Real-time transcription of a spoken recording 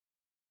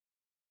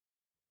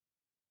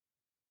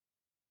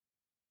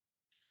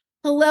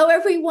Hello,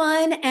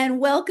 everyone,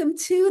 and welcome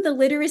to the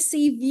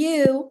Literacy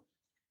View.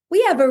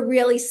 We have a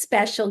really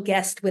special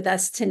guest with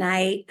us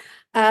tonight.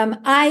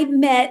 I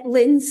met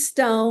Lynn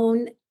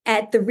Stone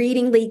at the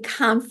Reading League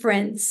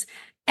conference,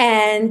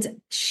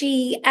 and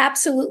she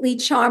absolutely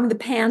charmed the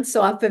pants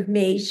off of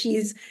me.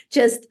 She's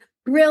just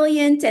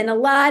brilliant, and a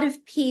lot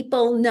of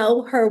people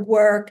know her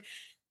work.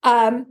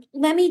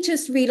 Let me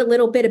just read a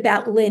little bit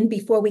about Lynn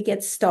before we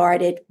get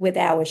started with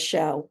our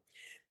show.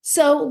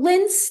 So,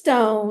 Lynn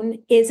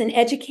Stone is an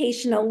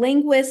educational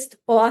linguist,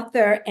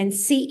 author, and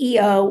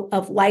CEO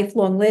of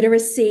Lifelong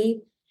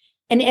Literacy,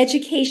 an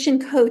education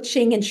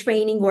coaching and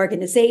training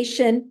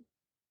organization.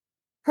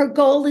 Her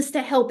goal is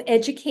to help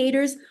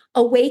educators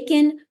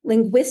awaken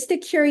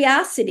linguistic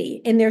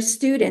curiosity in their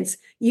students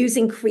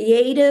using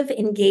creative,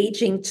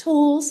 engaging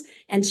tools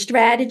and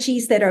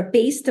strategies that are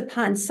based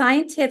upon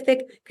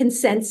scientific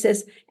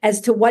consensus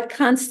as to what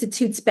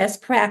constitutes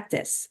best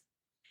practice.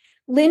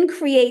 Lynn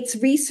creates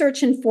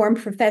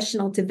research-informed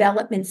professional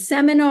development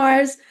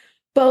seminars,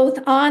 both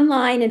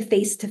online and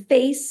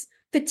face-to-face,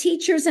 for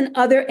teachers and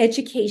other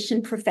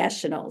education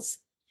professionals.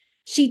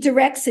 She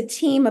directs a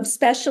team of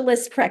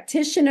specialist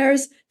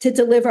practitioners to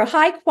deliver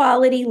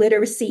high-quality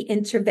literacy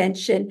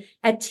intervention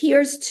at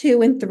tiers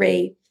 2 and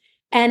 3,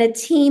 and a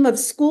team of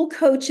school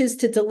coaches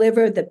to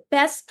deliver the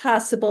best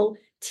possible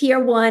tier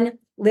 1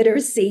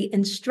 literacy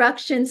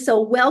instruction.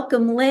 So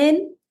welcome,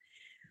 Lynn.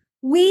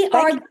 We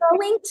are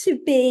going to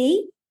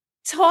be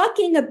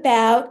talking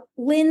about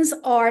Lynn's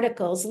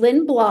articles,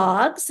 Lynn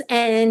blogs,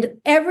 and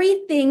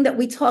everything that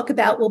we talk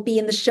about will be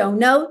in the show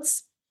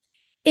notes.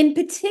 In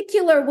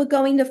particular, we're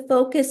going to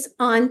focus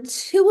on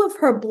two of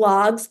her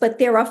blogs, but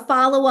there are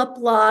follow-up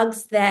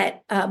blogs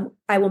that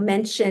I will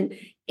mention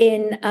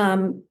in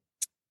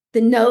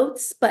the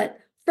notes. But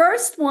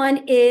first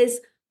one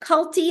is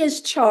Culty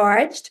is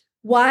Charged,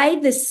 Why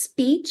the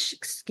Speech,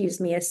 excuse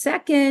me a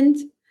second.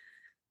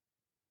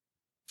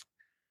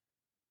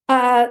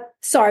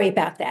 Sorry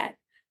about that.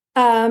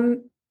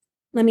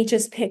 Let me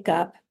just pick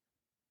up.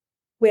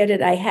 Where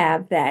did I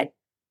have that?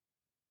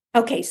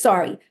 Okay,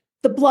 sorry.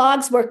 The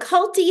blogs were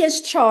Culty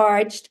is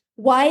Charged,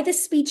 Why the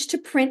Speech to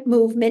Print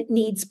Movement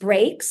Needs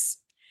Breaks.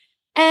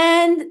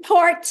 And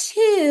part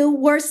 2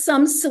 were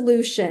some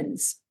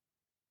solutions.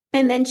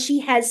 And then she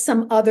has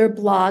some other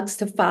blogs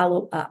to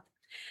follow up.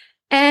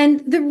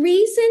 And the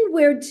reason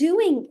we're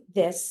doing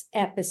this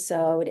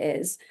episode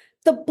is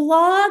the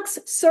blogs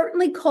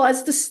certainly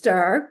caused a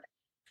stir,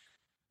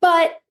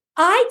 but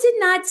I did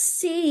not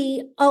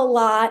see a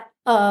lot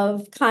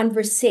of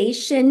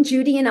conversation.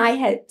 Judy and I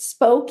had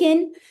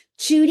spoken.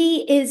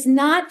 Judy is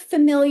not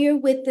familiar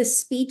with the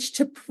speech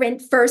to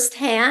print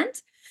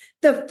firsthand.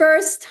 The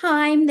first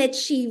time that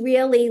she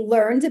really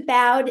learned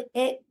about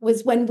it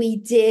was when we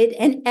did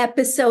an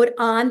episode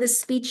on the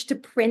speech to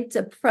print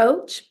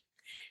approach.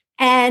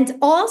 And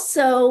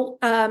also,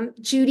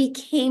 Judy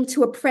came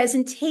to a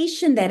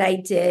presentation that I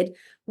did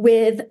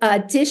with a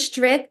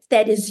district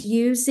that is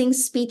using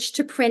speech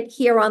to print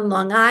here on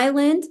Long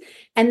Island.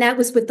 And that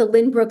was with the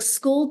Lynbrook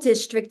School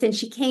District. And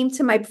she came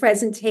to my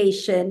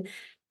presentation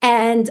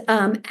and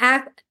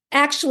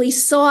actually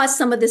saw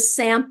some of the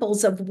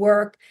samples of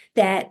work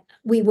that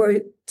we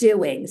were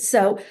doing.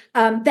 So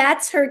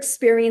that's her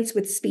experience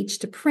with speech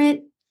to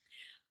print.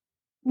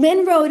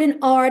 Lynn wrote an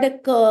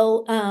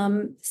article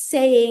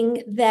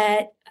saying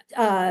that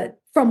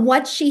from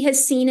what she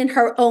has seen in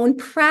her own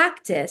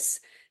practice,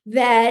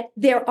 that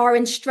there are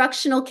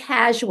instructional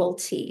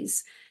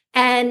casualties.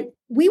 And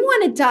we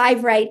want to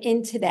dive right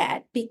into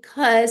that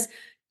because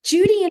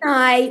Judy and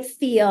I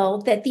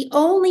feel that the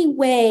only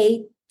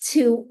way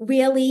to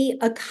really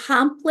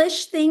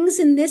accomplish things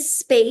in this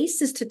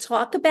space is to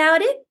talk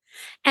about it.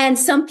 And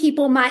some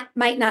people might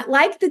not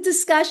like the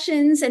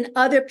discussions, and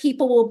other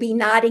people will be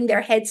nodding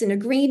their heads in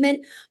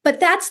agreement. But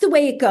that's the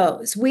way it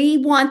goes. We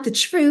want the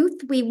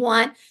truth. We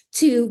want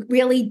to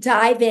really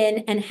dive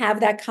in and have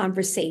that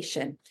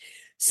conversation.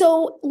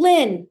 So,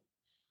 Lynn,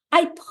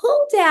 I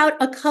pulled out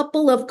a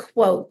couple of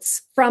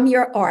quotes from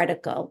your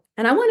article,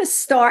 and I want to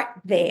start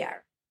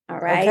there. All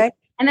right. Okay.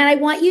 And then I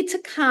want you to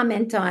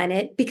comment on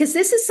it because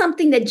this is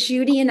something that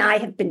Judy and I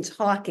have been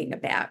talking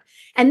about.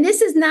 And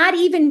this is not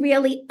even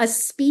really a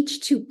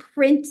speech to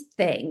print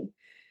thing.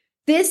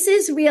 This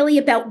is really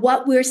about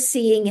what we're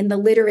seeing in the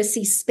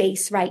literacy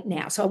space right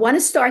now. So I want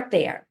to start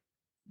there.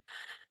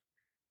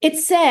 It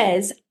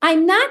says,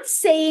 I'm not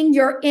saying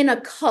you're in a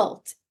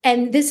cult.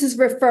 And this is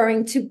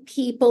referring to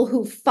people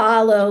who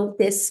follow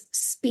this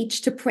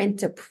speech to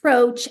print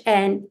approach,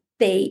 and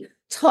they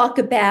talk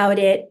about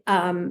it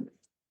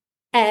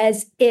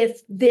as if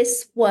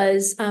this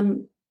was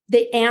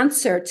the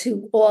answer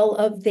to all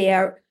of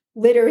their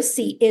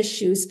literacy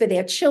issues for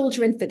their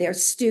children, for their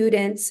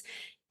students.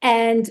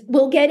 And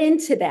we'll get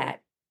into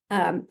that.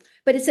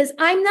 But it says,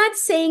 I'm not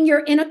saying you're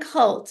in a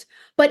cult,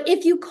 but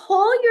if you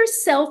call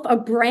yourself a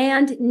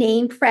brand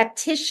name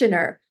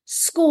practitioner,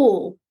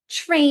 school,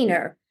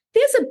 trainer,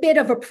 there's a bit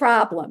of a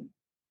problem.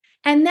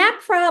 And that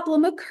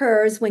problem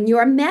occurs when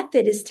your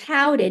method is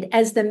touted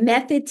as the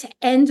method to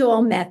end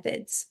all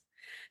methods.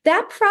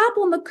 That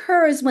problem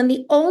occurs when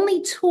the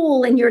only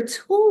tool in your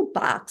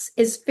toolbox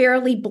is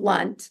fairly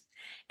blunt,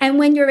 and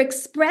when you're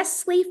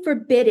expressly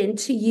forbidden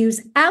to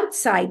use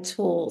outside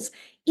tools,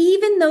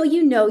 even though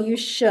you know you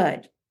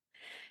should.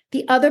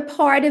 The other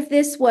part of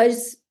this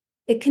was,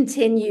 it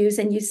continues,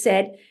 and you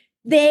said,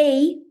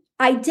 they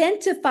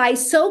identify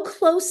so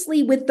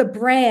closely with the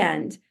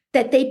brand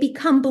that they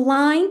become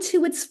blind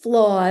to its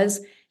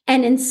flaws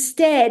and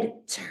instead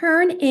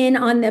turn in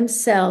on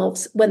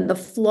themselves when the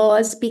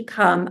flaws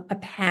become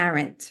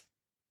apparent.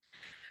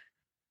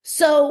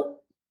 So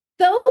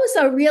those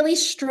are really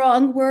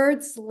strong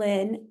words,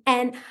 Lynn.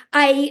 And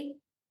I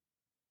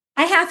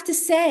have to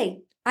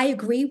say, I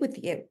agree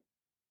with you.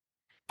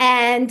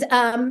 And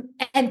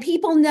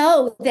people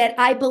know that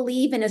I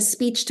believe in a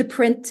speech to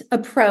print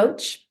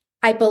approach.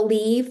 I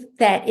believe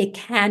that it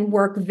can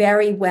work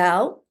very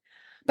well.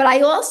 But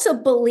I also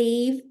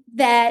believe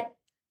that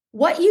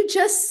what you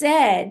just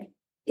said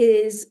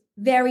is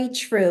very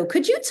true.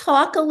 Could you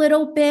talk a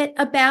little bit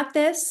about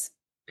this?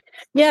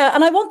 Yeah,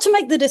 and I want to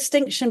make the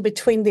distinction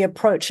between the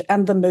approach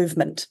and the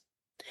movement.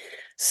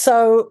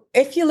 So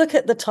if you look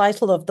at the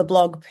title of the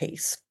blog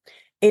piece,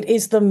 it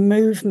is the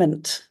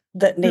movement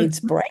that needs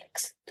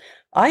breaks.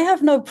 I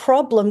have no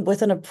problem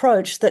with an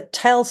approach that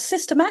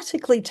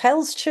systematically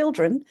tells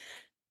children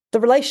the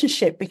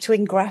relationship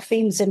between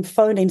graphemes and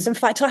phonemes. In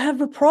fact, I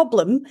have a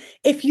problem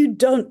if you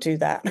don't do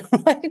that,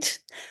 right?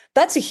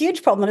 That's a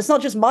huge problem. It's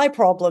not just my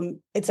problem,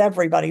 it's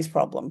everybody's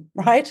problem,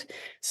 right?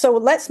 So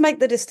let's make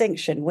the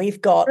distinction. We've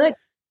got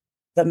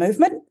the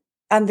movement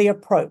and the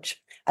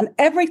approach. And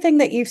everything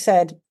that you've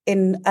said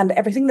and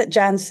everything that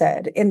Jan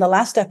said in the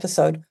last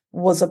episode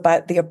was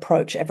about the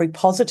approach. Every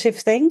positive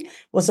thing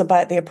was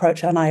about the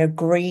approach. And I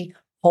agree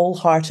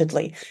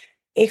wholeheartedly.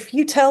 If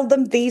you tell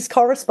them these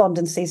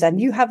correspondences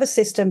and you have a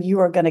system, you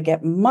are going to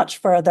get much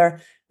further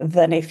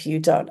than if you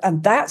don't.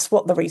 And that's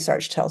what the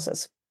research tells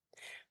us.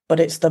 But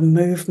it's the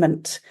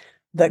movement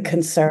that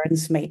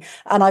concerns me.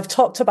 And I've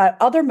talked about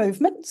other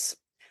movements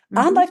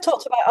and I've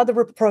talked about other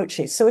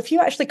approaches. So if you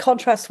actually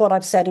contrast what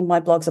I've said in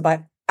my blogs about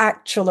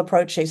actual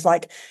approaches,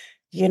 like,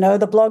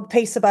 the blog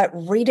piece about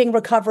reading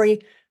recovery,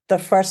 the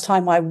first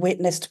time I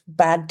witnessed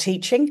bad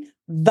teaching,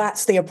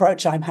 that's the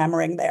approach I'm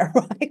hammering there,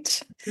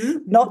 right?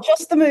 Not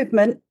just the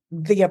movement,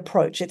 the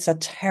approach. It's a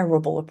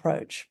terrible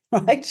approach,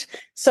 right?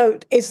 So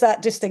is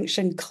that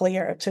distinction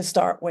clear to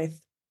start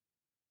with?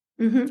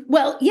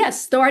 Well,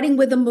 yes, starting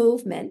with the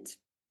movement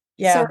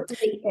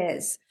certainly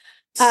is.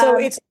 So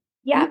it's...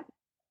 Yeah.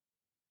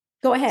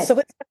 Go ahead.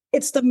 So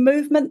it's the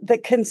movement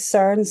that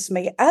concerns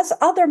me, as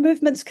other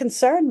movements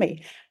concern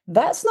me.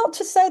 That's not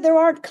to say there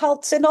aren't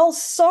cults in all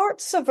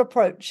sorts of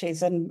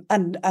approaches and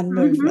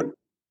movement.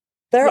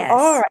 There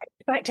are.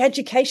 In fact,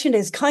 education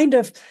is kind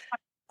of,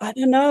 I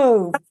don't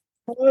know,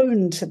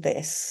 prone to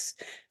this.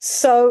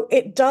 So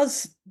it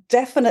does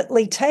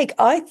definitely take,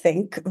 I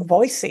think,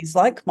 voices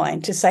like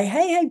mine to say,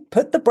 hey,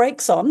 put the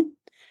brakes on.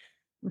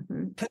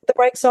 Put the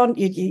brakes on.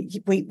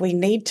 We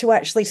need to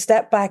actually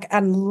step back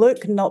and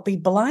look, not be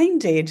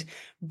blinded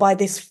by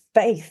this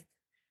faith.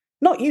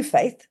 Not you,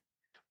 Faith,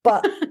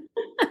 but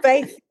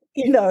faith,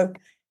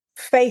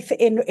 faith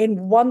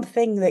in one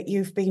thing that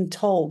you've been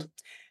told.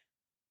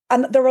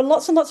 And there are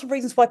lots and lots of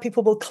reasons why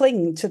people will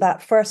cling to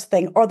that first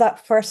thing or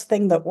that first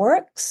thing that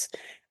works.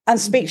 And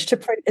speech to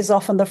print is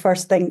often the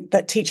first thing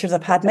that teachers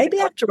have had, maybe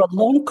after a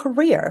long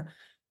career,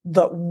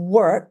 that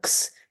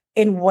works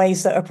in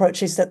ways that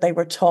approaches that they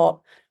were taught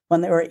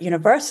when they were at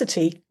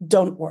university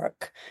don't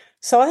work.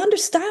 So I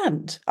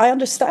understand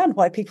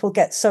why people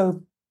get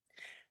so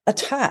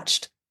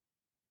attached.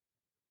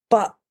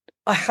 But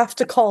I have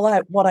to call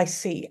out what I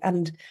see.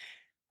 And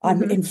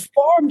I'm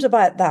informed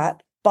about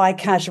that by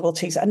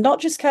casualties, and not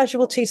just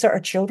casualties that are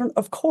children.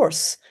 Of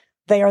course,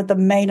 they are the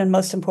main and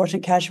most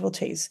important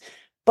casualties,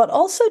 but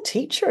also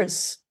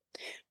teachers.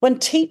 When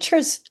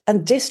teachers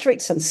and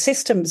districts and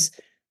systems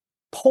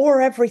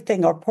pour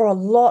everything or pour a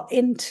lot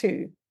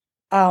into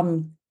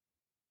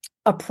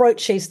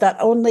approaches that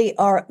only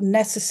are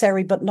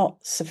necessary but not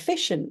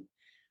sufficient,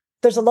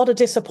 there's a lot of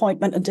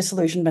disappointment and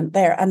disillusionment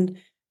there. And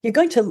you're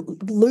going to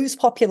lose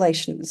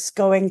populations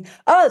going,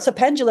 it's a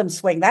pendulum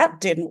swing. That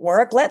didn't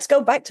work. Let's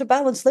go back to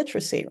balanced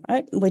literacy,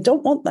 right? We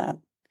don't want that.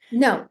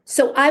 No.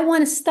 So I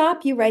want to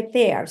stop you right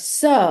there.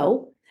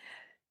 So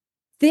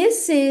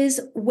this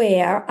is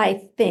where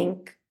I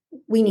think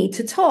we need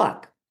to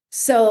talk.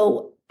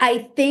 So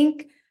I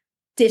think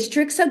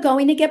districts are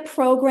going to get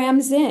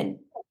programs in.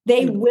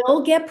 They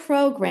will get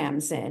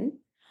programs in.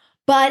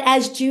 But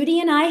as Judy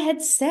and I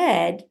had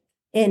said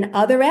in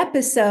other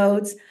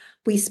episodes,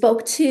 we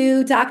spoke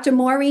to Dr.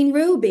 Maureen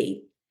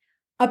Ruby.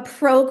 A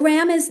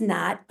program is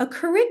not a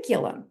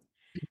curriculum.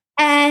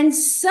 And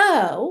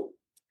so,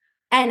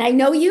 and I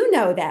know you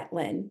know that,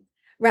 Lynn,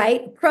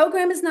 right?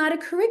 Program is not a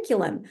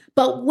curriculum.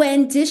 But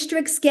when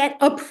districts get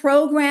a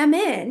program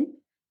in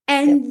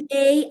and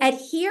they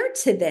adhere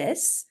to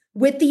this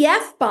with the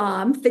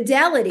F-bomb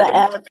fidelity. The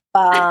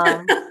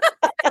F-bomb.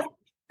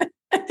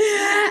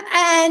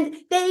 And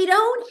they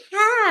don't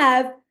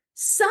have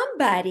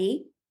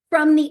somebody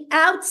from the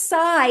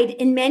outside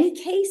in many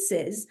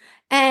cases.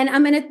 And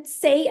I'm going to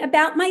say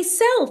about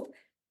myself,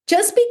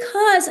 just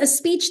because a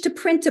speech to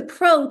print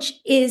approach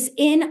is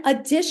in a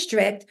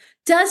district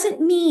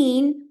doesn't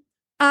mean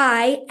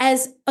I,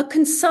 as a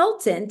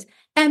consultant,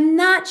 am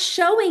not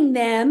showing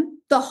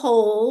them the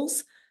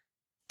holes,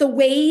 the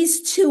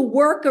ways to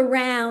work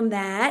around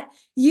that,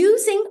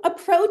 using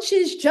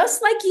approaches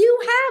just like you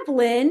have,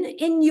 Lynn,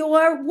 in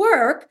your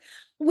work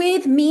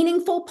with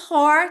meaningful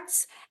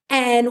parts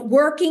and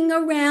working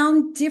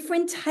around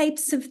different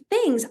types of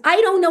things.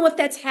 I don't know if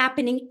that's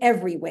happening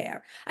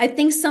everywhere. I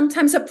think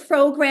sometimes a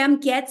program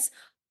gets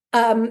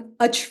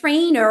a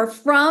trainer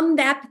from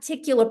that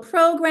particular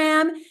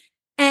program,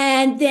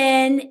 and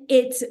then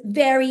it's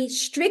very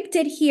strict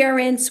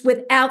adherence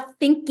without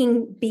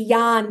thinking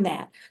beyond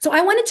that. So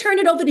I want to turn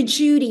it over to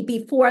Judy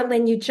before,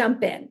 Lynn, you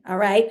jump in. All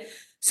right.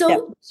 So,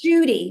 yep.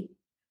 Judy,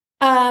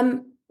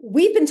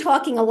 we've been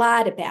talking a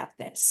lot about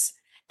this,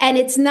 and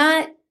it's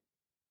not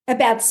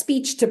about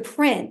speech to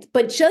print,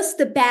 but just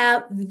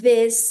about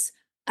this,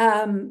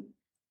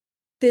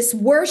 this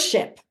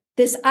worship,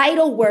 this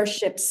idol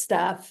worship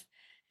stuff,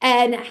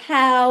 and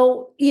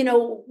how, you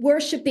know,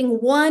 worshiping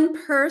one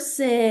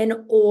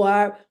person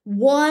or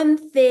one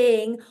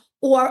thing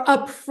or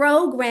a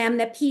program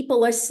that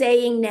people are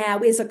saying now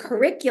is a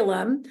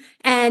curriculum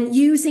and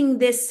using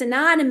this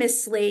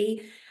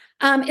synonymously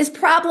is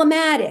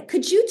problematic.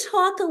 Could you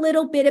talk a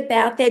little bit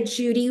about that,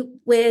 Judy,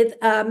 with,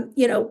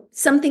 you know,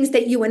 some things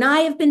that you and I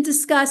have been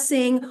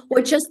discussing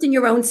or just in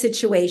your own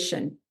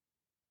situation?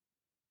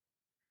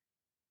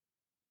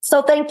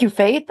 So thank you,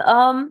 Faith.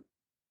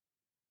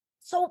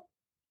 So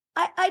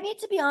I need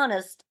to be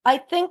honest. I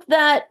think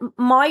that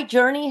my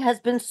journey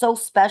has been so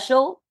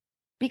special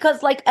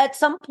because, like, at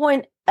some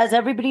point, as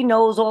everybody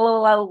knows, all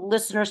of our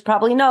listeners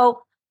probably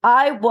know,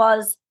 I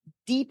was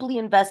deeply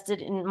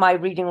invested in my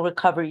reading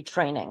recovery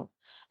training.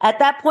 At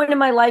that point in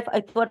my life,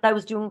 I thought I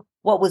was doing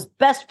what was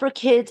best for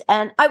kids,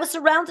 and I was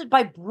surrounded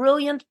by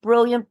brilliant,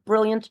 brilliant,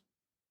 brilliant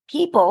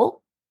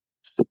people,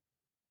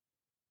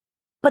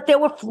 but there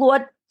were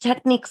flawed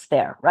techniques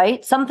there,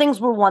 right? Some things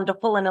were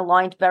wonderful and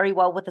aligned very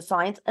well with the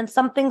science, and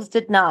some things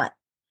did not.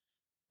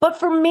 But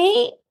for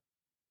me,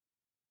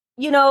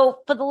 you know,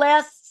 for the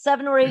last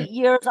 7 or 8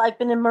 years, I've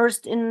been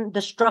immersed in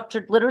the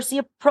structured literacy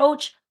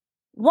approach.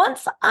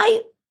 Once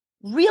I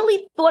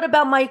really thought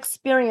about my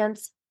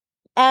experience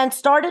and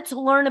started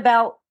to learn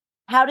about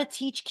how to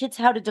teach kids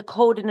how to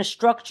decode in a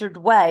structured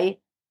way,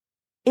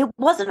 it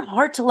wasn't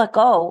hard to let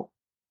go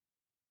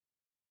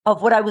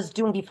of what I was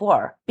doing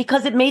before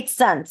because it made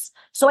sense.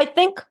 So I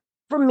think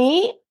for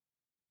me,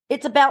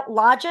 it's about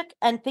logic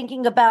and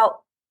thinking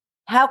about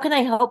how can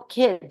I help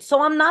kids?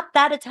 So I'm not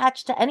that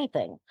attached to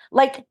anything.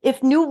 Like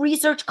if new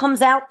research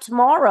comes out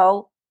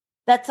tomorrow,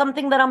 that's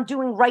something that I'm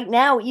doing right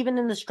now, even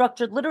in the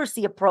structured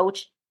literacy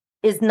approach,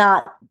 is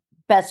not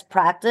best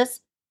practice.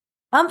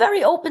 I'm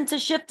very open to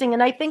shifting.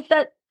 And I think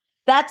that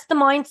that's the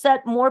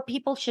mindset more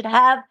people should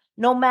have,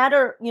 no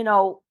matter, you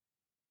know,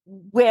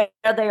 where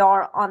they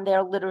are on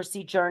their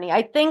literacy journey.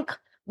 I think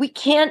we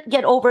can't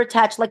get over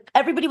attached. Like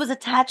everybody was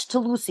attached to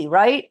Lucy,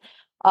 right?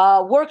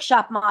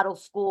 Workshop model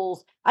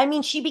schools. I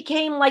mean, she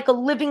became like a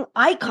living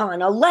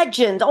icon, a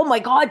legend. Oh my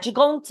God, you're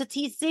going to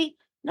TC?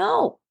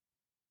 No,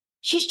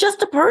 she's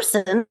just a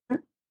person.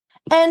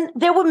 And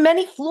there were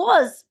many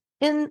flaws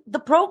in the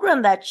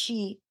program that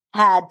she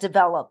had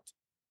developed.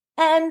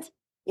 And,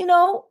 you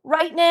know,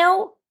 right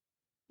now,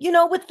 you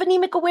know, with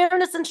phonemic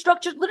awareness and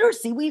structured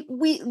literacy,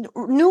 we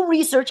new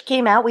research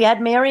came out. We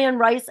had Marianne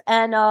Rice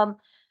and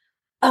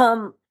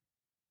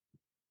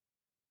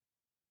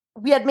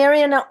we had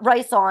Marianne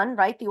Rice on,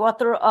 right, the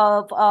author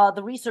of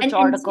the research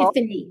article,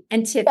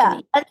 and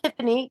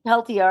Tiffany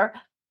Peltier.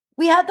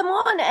 We had them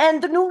on,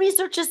 and the new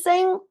research is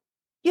saying,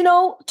 you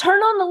know, turn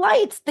on the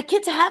lights. The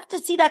kids have to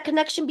see that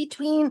connection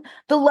between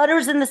the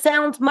letters and the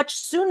sounds much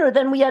sooner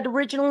than we had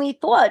originally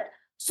thought.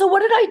 So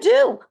what did I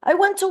do? I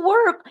went to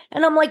work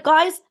and I'm like,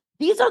 guys,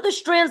 these are the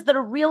strands that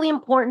are really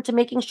important to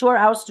making sure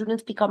our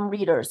students become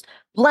readers.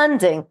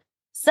 Blending,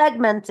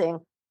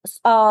 segmenting,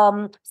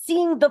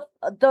 seeing the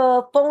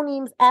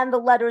phonemes and the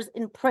letters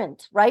in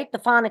print, right? The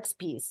phonics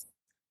piece.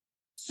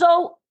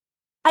 So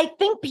I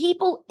think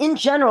people in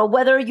general,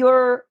 whether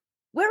you're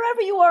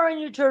wherever you are in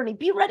your journey,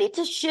 be ready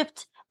to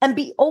shift and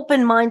be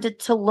open-minded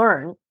to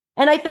learn.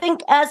 And I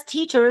think as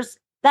teachers,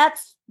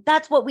 that's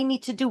what we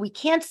need to do. We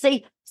can't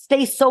stay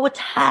so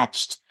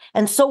attached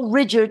and so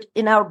rigid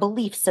in our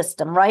belief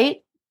system,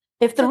 right?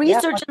 If the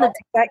research and the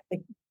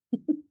exactly.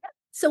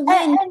 So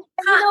Lynn,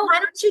 why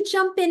don't you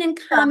jump in and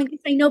comment?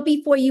 Because I know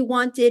before you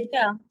wanted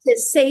to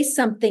say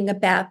something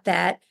about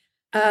that.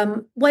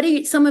 What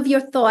are some of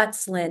your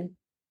thoughts, Lynn?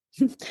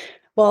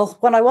 Well,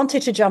 when I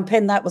wanted to jump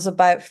in, that was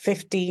about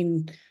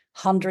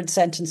 1,500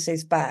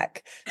 sentences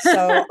back.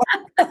 So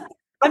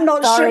I'm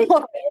not sure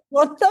what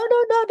no,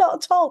 not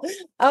at all.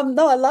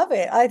 No, I love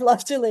it. I'd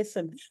love to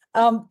listen.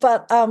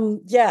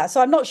 Yeah,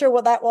 so I'm not sure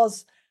what that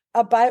was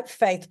about,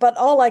 Faith, but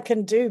all I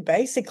can do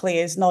basically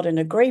is not in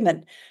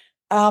agreement.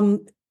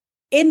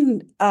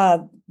 in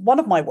one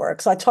of my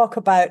works, I talk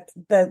about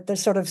the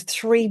sort of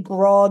three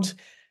broad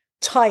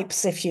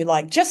types, if you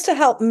like, just to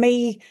help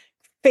me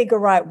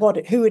figure out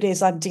who it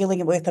is I'm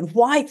dealing with and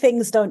why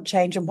things don't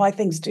change and why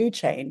things do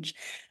change.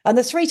 And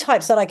the three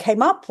types that I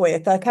came up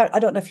with, I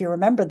don't know if you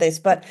remember this,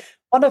 but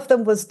one of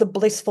them was the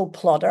blissful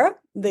plodder.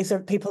 These are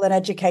people in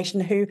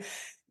education who,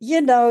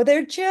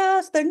 they're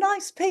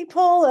nice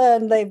people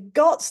and they've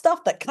got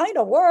stuff that kind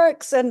of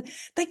works and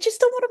they just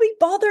don't want to be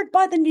bothered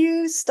by the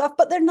news stuff,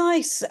 but they're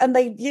nice and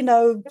they,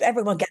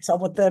 everyone gets on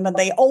with them and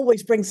they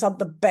always bring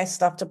the best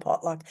stuff to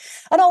potluck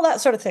and all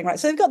that sort of thing, right?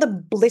 So they've got the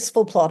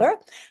blissful plodder.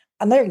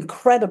 And they're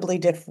incredibly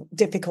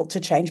difficult to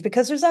change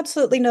because there's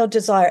absolutely no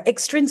desire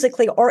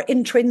extrinsically or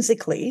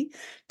intrinsically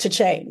to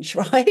change,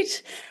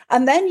 right?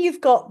 And then you've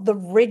got the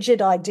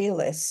rigid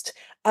idealist,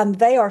 and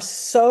they are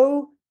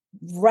so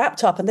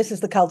wrapped up, and this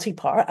is the culty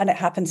part, and it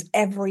happens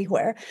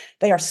everywhere.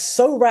 They are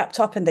so wrapped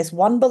up in this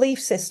one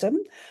belief system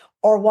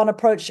or one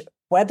approach,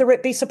 whether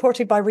it be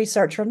supported by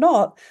research or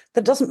not,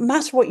 that doesn't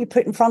matter what you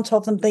put in front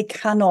of them, they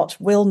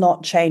will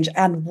not change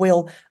and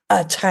will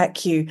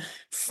attack you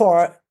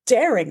for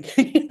daring,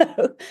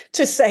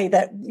 to say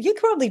that you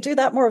can probably do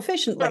that more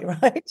efficiently,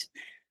 right?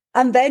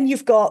 And then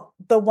you've got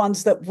the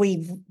ones that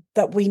we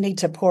need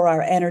to pour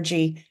our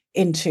energy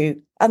into,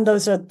 and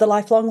those are the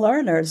lifelong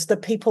learners, the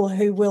people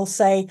who will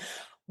say,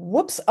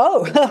 "Whoops!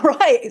 Oh,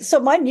 right. So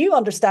my new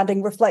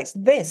understanding reflects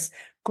this.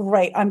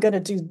 Great. I'm going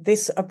to do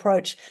this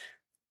approach."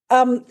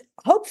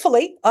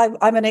 Hopefully,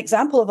 I'm an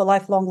example of a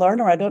lifelong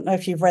learner. I don't know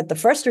if you've read the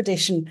first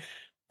edition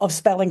of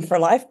Spelling for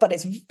Life, but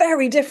it's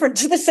very different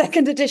to the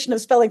second edition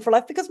of Spelling for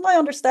Life because my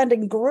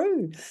understanding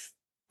grew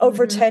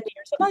over 10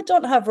 years. And I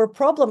don't have a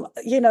problem,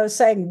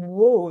 saying,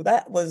 whoa,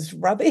 that was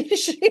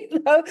rubbish.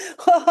 What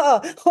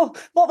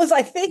was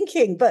I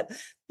thinking? But,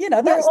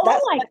 that's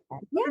like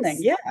that. Yes.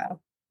 Yeah.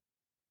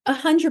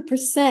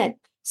 100%.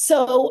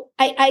 So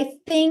I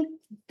think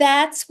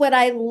that's what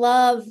I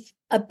love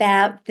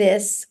about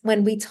this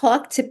when we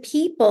talk to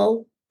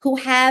people who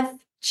have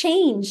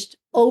changed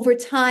over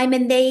time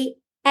and they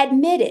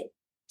admit it.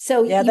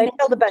 So yeah, they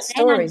tell the best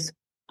stories.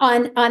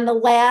 On the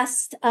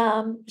last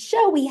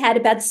show we had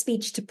about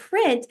speech to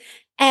print,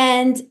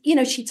 and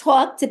she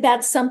talked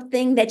about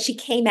something that she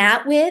came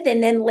out with,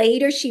 and then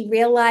later she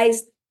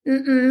realized,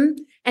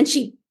 and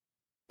she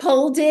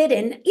pulled it,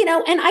 and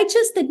and I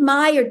just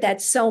admired that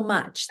so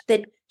much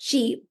that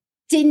she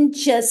didn't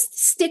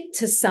just stick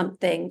to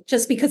something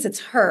just because it's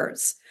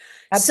hers.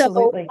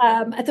 Absolutely.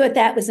 So I thought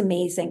that was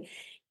amazing.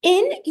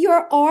 In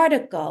your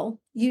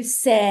article, you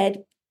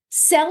said,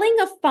 selling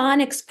a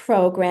phonics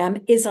program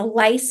is a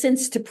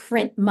license to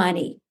print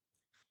money.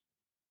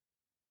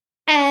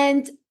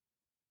 And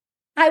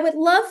I would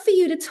love for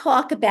you to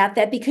talk about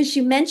that because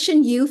you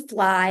mentioned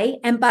YouFly.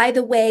 And by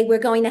the way, we're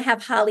going to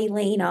have Holly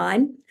Lane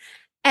on.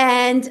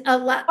 And a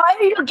lot. Why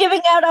are you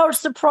giving out our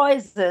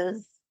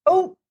surprises?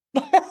 Oh,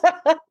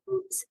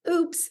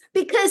 oops,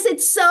 because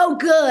it's so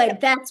good.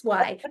 That's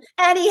why.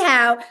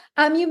 Anyhow,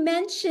 you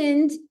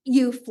mentioned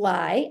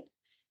YouFly.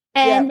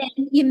 And then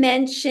you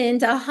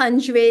mentioned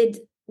 100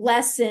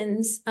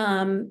 lessons,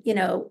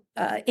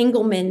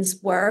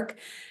 Engelman's work.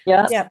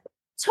 Yeah.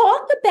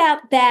 Talk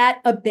about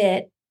that a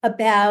bit,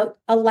 about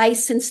a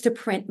license to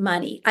print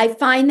money. I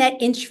find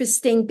that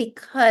interesting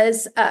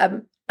because,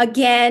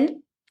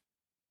 again,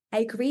 I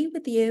agree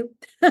with you.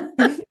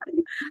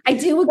 I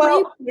do agree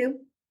with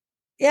you.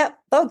 Yeah.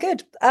 Oh,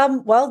 good.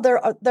 Well,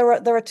 there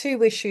are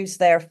two issues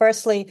there.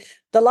 Firstly,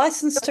 the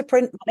license to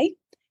print money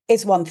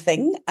is one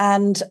thing.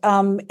 And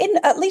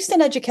at least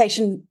in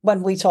education,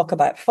 when we talk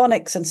about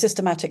phonics and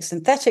systematic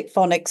synthetic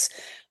phonics,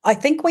 I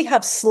think we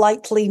have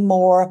slightly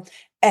more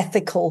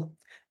ethical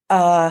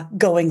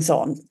goings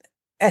on,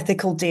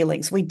 ethical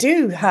dealings. We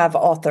do have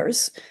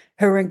authors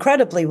who are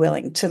incredibly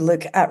willing to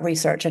look at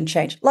research and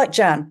change, like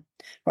Jan,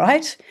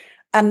 right?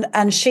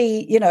 And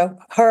she,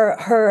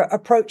 her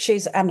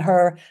approaches and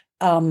her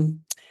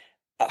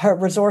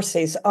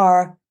resources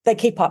they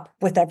keep up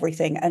with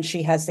everything, and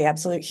she has the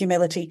absolute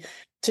humility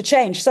to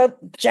change. So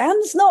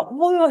Jan's not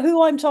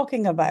who I'm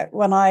talking about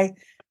when I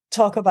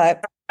talk about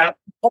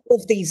all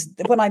of these,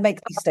 when I make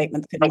these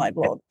statements in my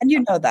blog. And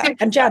you know that.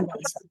 And Jan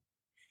knows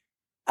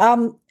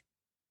that.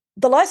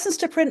 The license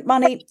to print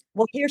money,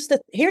 well, here's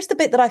the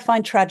bit that I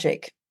find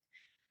tragic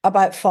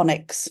about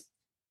phonics.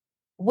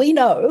 We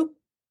know,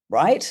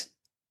 right,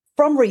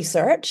 from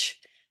research,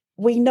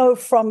 we know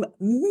from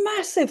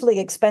massively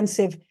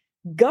expensive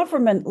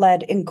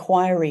government-led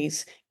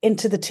inquiries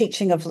into the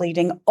teaching of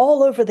reading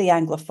all over the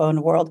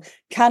Anglophone world.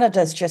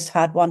 Canada's just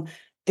had one,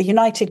 the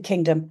United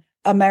Kingdom,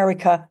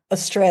 America,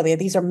 Australia.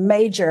 These are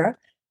major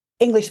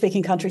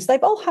English-speaking countries.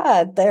 They've all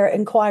had their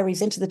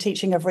inquiries into the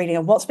teaching of reading.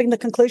 And what's been the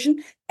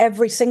conclusion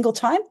every single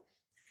time?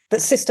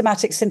 That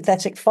systematic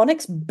synthetic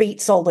phonics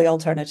beats all the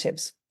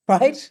alternatives,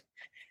 right?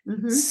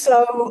 Mm-hmm.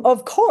 So,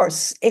 of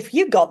course, if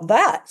you got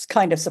that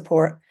kind of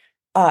support,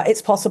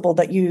 it's possible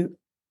that you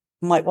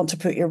might want to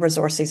put your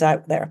resources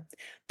out there.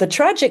 The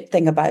tragic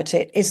thing about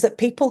it is that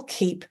people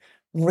keep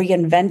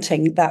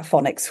reinventing that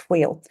phonics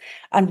wheel.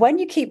 And when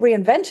you keep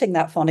reinventing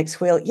that phonics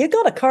wheel, you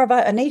got to carve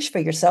out a niche for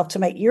yourself to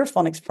make your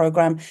phonics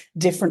program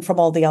different from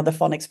all the other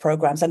phonics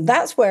programs. And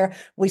that's where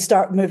we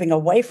start moving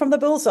away from the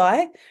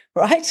bullseye,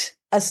 right?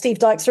 As Steve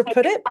Dykser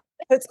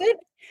puts it,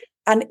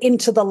 and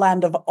into the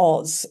land of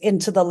Oz,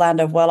 into the land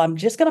of, well, I'm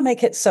just going to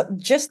make it so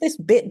just this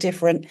bit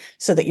different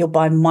so that you'll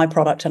buy my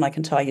product and I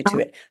can tie you to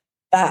it.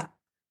 That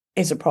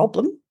is a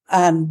problem.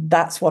 And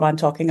that's what I'm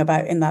talking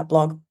about in that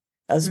blog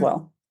as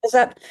well. Does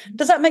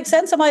that make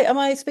sense? Am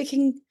I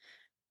speaking?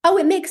 Oh,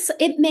 it makes a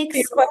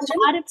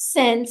lot of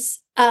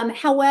sense.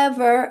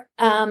 However,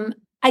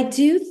 I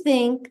do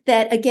think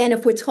that, again,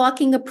 if we're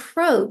talking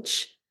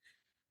approach,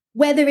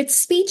 whether it's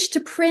speech to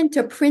print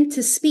or print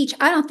to speech,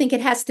 I don't think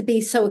it has to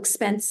be so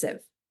expensive.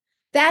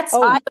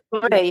 I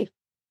agree.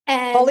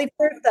 And Holly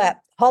proved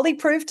that. Holly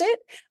proved it,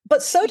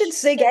 but so did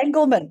Zig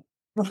Engelman,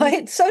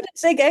 right? So did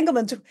Zig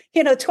Engelman,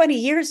 20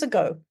 years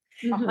ago.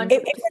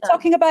 If we're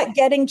talking about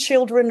getting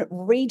children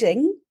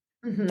reading,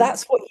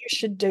 that's what you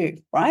should do,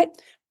 right?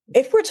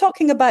 If we're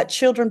talking about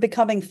children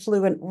becoming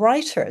fluent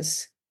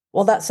writers,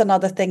 well, that's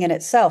another thing in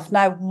itself.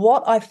 Now,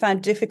 what I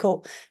found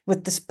difficult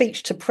with the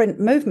speech to print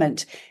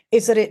movement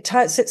is that it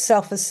touts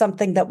itself as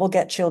something that will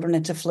get children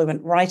into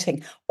fluent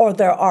writing, or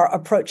there are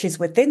approaches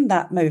within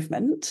that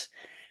movement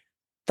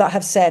that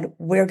have said,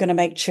 we're going to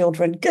make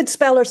children good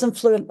spellers and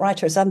fluent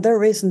writers. And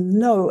there is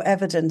no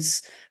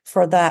evidence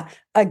for that.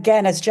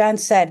 Again, as Jan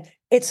said,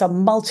 it's a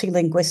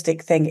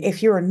multilinguistic thing.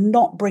 If you're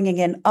not bringing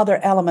in other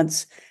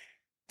elements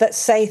that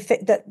say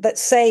that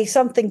say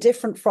something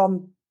different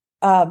from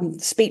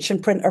speech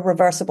and print are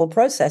reversible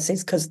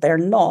processes, because they're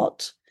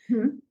not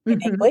in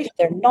English,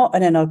 they're not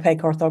in an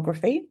opaque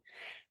orthography,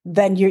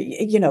 then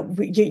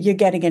you're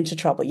getting into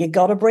trouble. You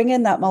got to bring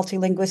in that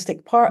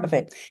multilinguistic part of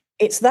it.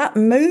 It's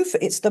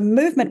the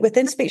movement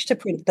within speech to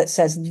print that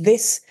says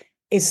this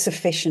is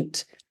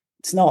sufficient.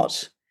 It's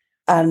not.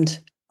 And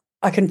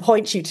I can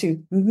point you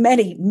to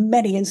many,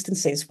 many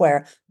instances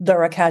where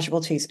there are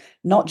casualties,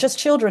 not just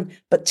children,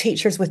 but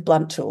teachers with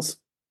blunt tools.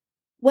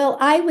 Well,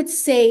 I would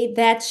say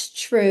that's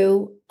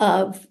true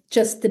of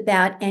just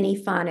about any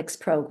phonics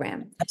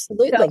program.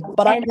 Absolutely.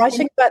 But I'm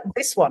writing about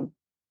this one.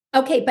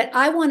 Okay, but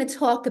I want to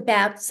talk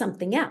about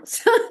something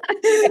else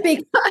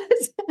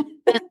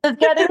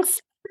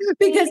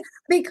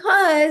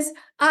because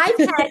I've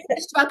had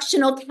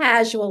instructional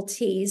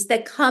casualties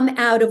that come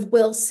out of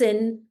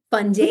Wilson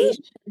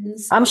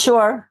Foundations. I'm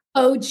sure.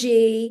 OG,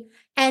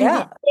 and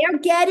they're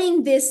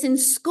getting this in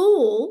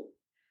school.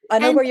 I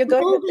know where you're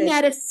going with this.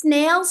 At a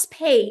snail's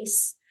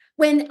pace.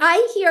 When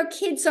I hear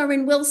kids are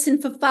in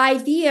Wilson for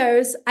 5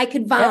 years, I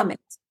could vomit.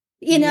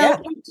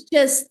 It's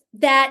just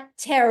that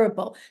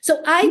terrible.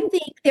 So I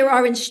think there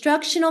are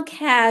instructional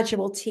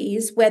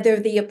casualties, whether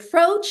the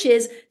approach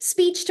is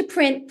speech to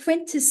print,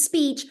 print to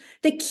speech.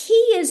 The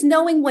key is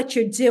knowing what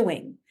you're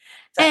doing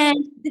and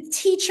the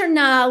teacher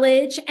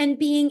knowledge and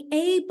being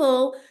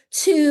able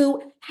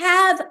to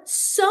have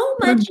so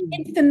much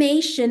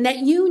information that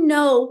you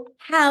know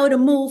how to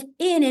move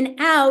in and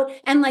out.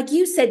 And like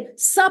you said,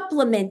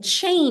 supplement,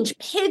 change,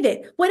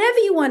 pivot, whatever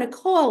you want to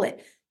call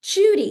it.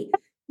 Judy,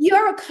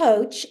 you're a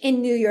coach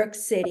in New York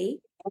City.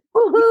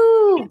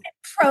 Woohoo!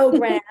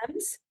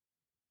 Programs.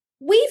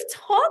 We've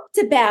talked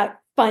about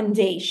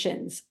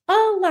foundations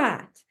a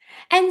lot.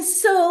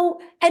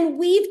 And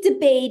we've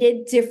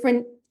debated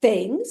different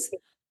things.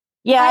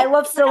 Yeah, I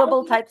love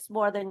syllable types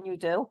more than you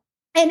do.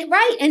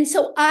 And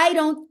so I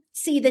don't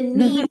see the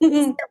need for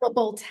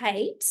syllable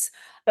types.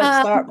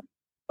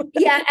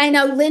 Yeah, I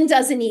know Lynn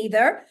doesn't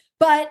either.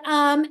 But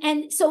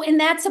and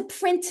that's a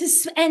print to,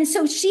 and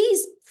so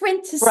she's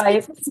print to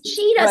right.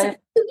 She doesn't. Right.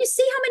 You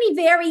see how many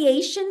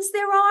variations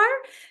there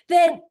are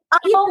that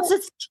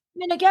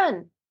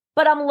again.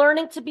 But I'm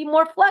learning to be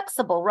more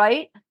flexible,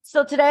 right?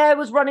 So today I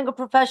was running a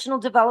professional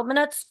development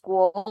at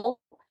school,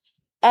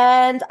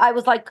 and I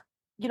was like,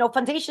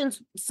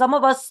 foundations, some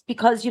of us,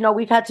 because,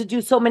 we've had to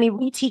do so many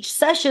reteach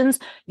sessions,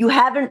 you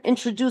haven't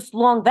introduced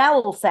long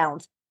vowel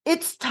sounds.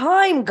 It's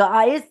time,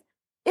 guys.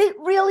 It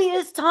really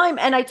is time.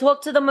 And I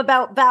talked to them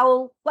about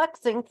vowel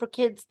flexing for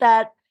kids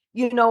that,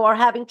 are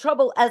having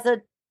trouble as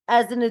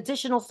an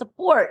additional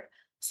support.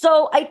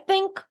 So I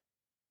think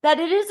that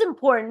it is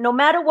important, no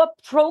matter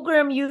what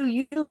program you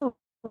use,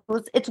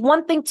 it's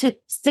one thing to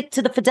stick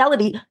to the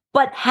fidelity,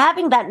 but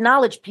having that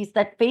knowledge piece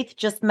that Faith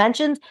just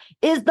mentioned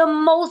is the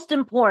most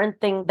important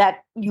thing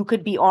that you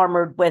could be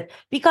armored with.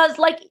 Because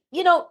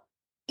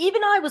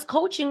even I was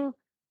coaching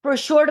for a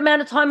short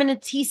amount of time in a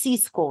TC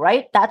school,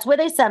 right? That's where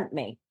they sent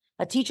me,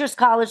 a teacher's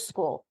college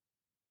school.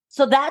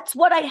 So that's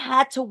what I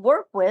had to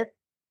work with.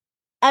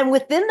 And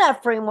within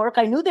that framework,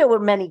 I knew there were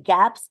many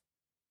gaps.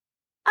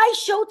 I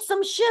showed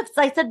some shifts.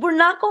 I said, we're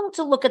not going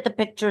to look at the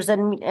pictures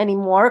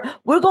anymore.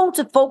 We're going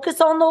to focus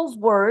on those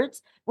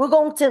words. We're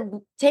going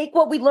to take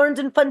what we learned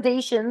in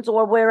foundations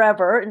or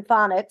wherever in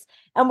phonics,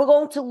 and we're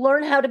going to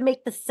learn how to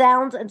make the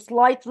sounds and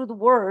slide through the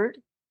word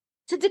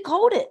to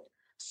decode it.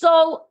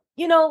 So,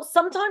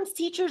 sometimes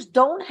teachers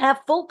don't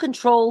have full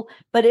control,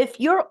 but if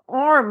you're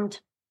armed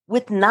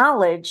with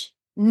knowledge,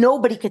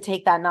 nobody could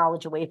take that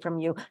knowledge away from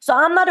you. So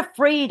I'm not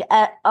afraid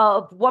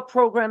of what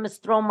program is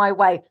thrown my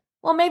way.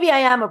 Well, maybe I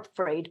am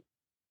afraid.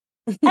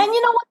 And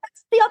you know what?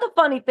 That's the other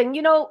funny thing.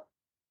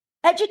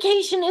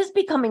 Education is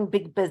becoming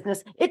big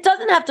business. It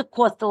doesn't have to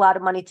cost a lot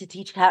of money to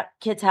teach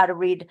kids how to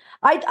read.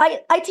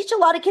 I teach a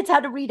lot of kids how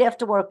to read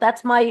after work.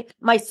 That's my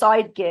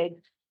side gig.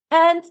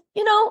 And,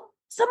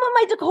 some of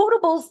my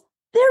decodables,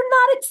 they're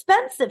not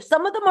expensive.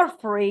 Some of them are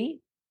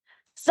free.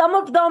 Some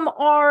of them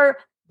are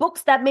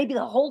books that maybe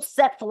the whole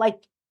set for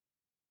like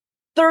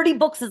 30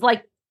 books is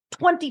like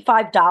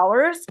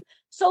 $25.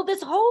 So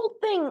this whole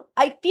thing,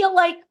 I feel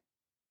like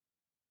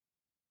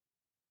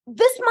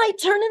this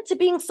might turn into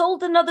being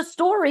sold another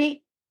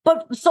story,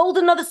 but sold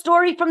another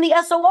story from the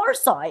SOR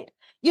side.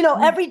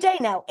 Every day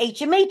now,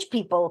 HMH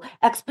people,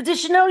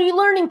 expeditionary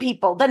learning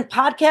people, then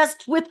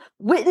podcasts with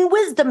wit and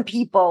wisdom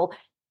people.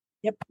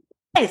 Yep.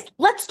 Guys,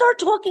 let's start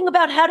talking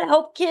about how to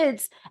help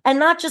kids and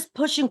not just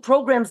pushing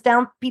programs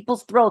down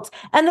people's throats.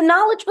 And the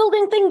knowledge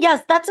building thing,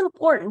 yes, that's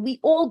important.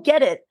 We all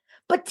get it.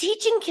 But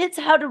teaching kids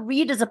how to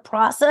read is a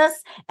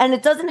process, and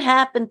it doesn't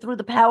happen through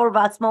the power of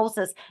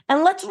osmosis.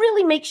 And let's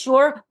really make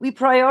sure we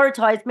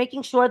prioritize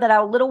making sure that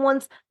our little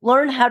ones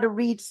learn how to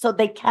read so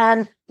they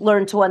can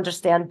learn to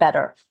understand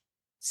better.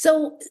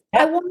 So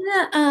I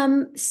want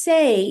to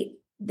say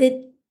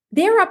that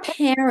there are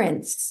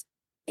parents,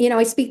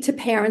 I speak to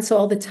parents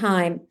all the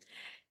time,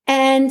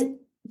 and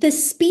the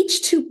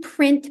speech to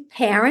print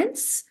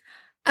parents,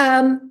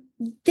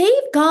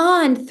 they've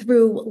gone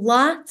through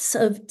lots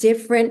of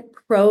different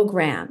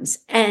programs.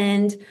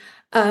 And,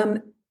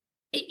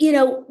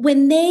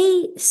 when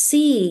they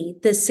see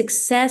the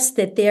success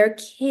that their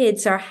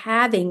kids are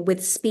having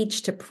with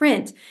speech to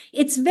print,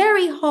 it's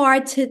very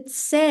hard to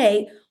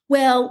say,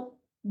 well,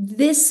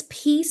 this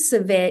piece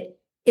of it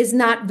is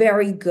not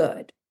very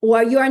good,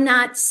 or you're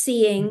not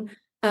seeing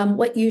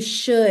what you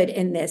should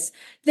in this.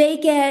 They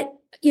get,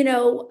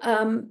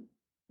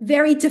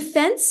 very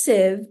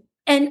defensive,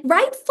 and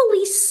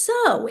rightfully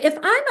so. If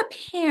I'm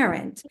a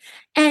parent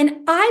and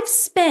I've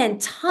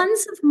spent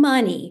tons of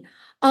money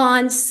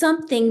on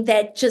something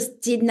that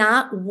just did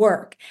not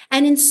work,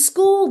 and in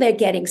school they're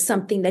getting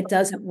something that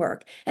doesn't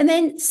work, and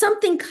then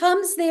something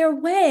comes their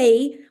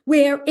way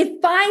where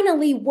it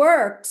finally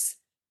works,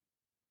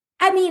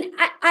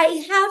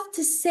 I have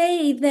to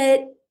say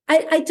that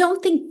I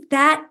don't think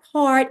that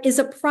part is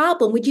a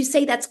problem. Would you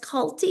say that's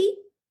culty?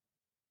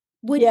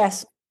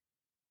 Yes.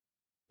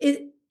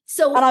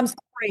 So, and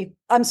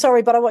I'm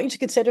sorry, but I want you to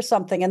consider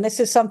something, and this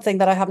is something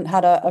that I haven't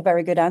had a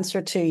very good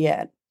answer to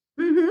yet.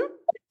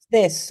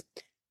 Mm-hmm.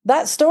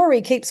 That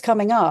story keeps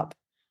coming up.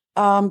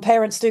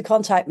 Parents do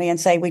contact me and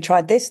say, we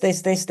tried this,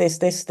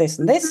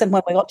 and this, and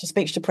when we got to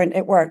speech to print,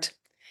 it worked.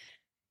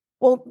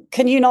 Well,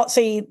 can you not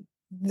see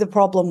the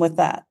problem with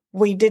that?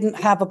 We didn't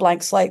have a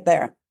blank slate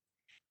there.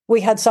 We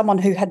had someone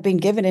who had been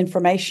given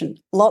information,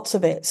 lots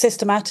of it,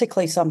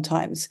 systematically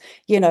sometimes,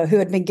 who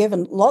had been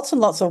given lots and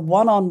lots of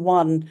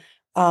one-on-one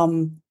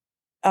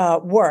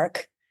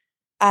work.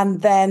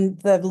 And then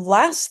the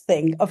last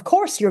thing, of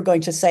course, you're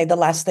going to say the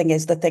last thing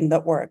is the thing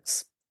that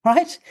works,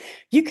 right?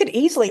 You could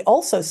easily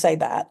also say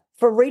that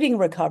for reading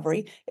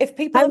recovery. If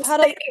people have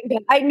had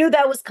I knew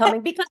that was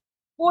coming, because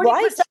 40%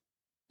 right? of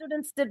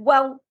students did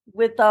well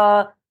with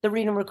the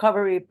reading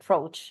recovery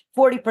approach.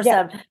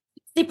 40%,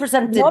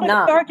 60% did not. A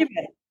good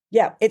argument.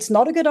 Yeah, it's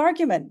not a good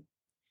argument.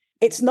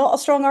 It's not a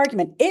strong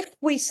argument. If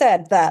we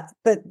said that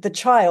the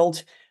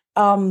child,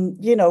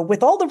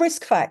 with all the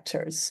risk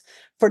factors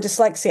for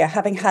dyslexia,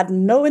 having had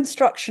no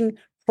instruction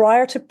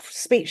prior to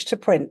speech to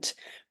print,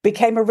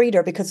 became a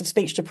reader because of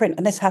speech to print,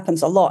 and this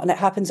happens a lot, and it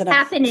happens in a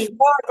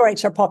far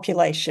greater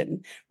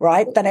population,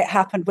 right, than it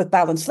happened with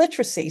balanced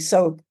literacy.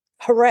 So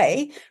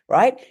hooray,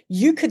 right?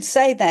 You could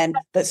say then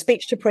that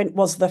speech to print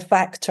was the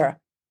factor,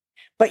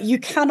 but you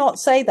cannot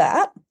say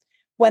that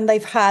when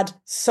they've had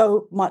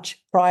so much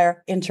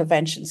prior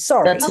intervention.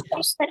 Sorry. But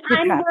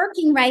I'm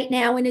working right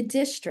now in a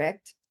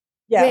district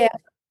where,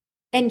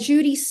 and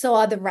Judy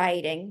saw the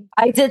writing.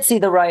 I did see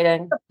the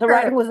writing. The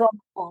writing was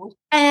awful.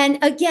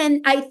 And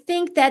again, I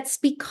think that's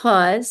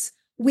because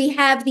we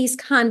have these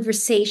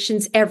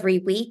conversations every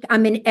week.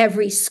 I'm in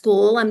every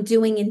school. I'm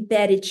doing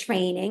embedded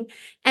training.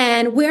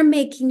 And we're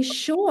making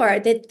sure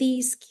that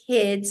these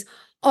kids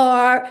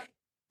are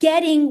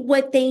getting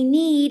what they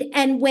need.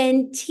 And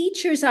when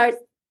teachers are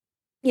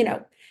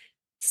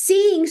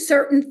seeing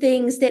certain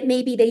things that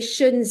maybe they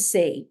shouldn't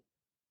see,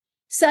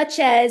 such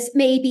as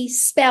maybe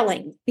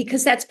spelling,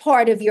 because that's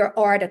part of your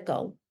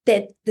article,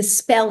 that the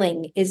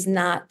spelling is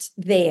not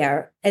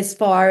there as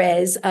far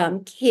as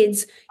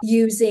kids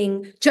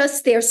using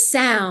just their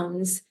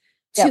sounds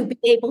to be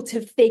able to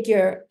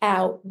figure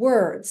out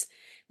words.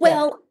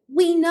 Well,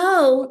 we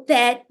know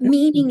that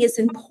meaning is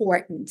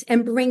important,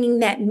 and bringing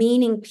that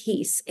meaning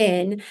piece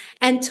in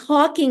and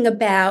talking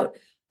about,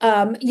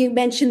 you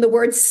mentioned the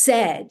word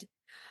said.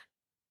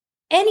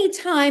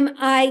 Anytime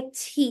I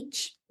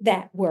teach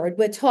that word,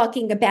 we're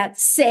talking about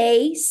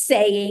say,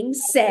 saying,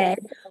 said.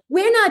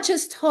 We're not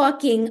just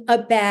talking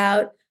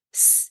about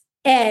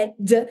said.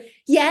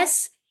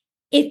 Yes,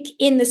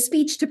 in the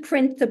speech to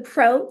print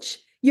approach,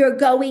 you're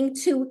going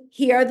to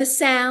hear the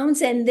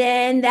sounds, and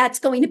then that's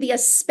going to be a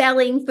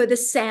spelling for the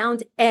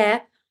sound eh.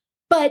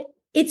 But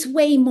it's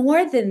way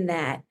more than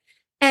that.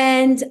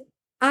 And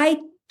I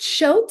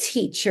show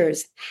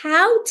teachers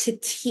how to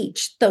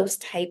teach those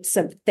types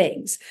of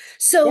things.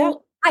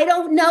 So I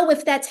don't know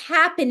if that's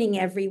happening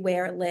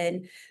everywhere,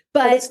 Lynn,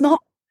 but it's not.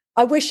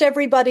 I wish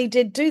everybody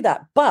did do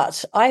that,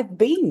 but I've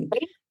been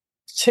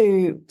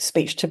to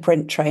speech to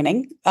print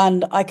training,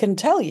 and I can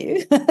tell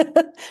you,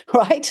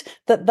 right,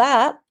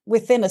 that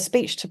within a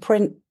speech to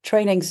print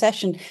training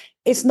session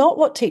is not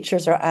what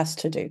teachers are asked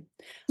to do.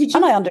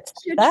 And I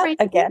understand that training?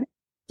 again.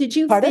 Did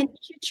you finish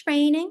your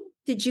training?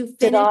 Did you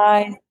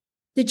finish?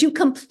 Did you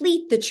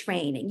complete the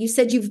training? You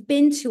said you've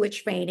been to a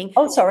training.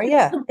 Oh, sorry.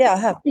 Yeah, I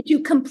have. Did you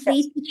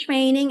complete the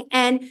training?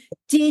 And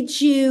did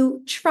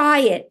you try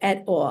it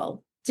at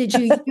all? Did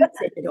you use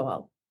it at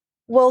all?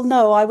 Well,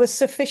 no, I was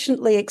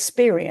sufficiently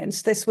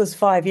experienced. This was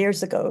 5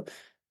 years ago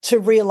to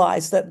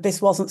realize that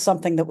this wasn't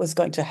something that was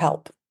going to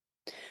help,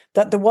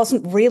 that there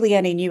wasn't really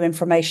any new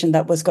information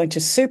that was going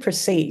to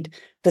supersede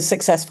the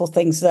successful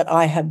things that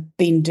I had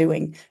been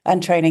doing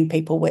and training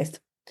people with.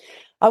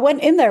 I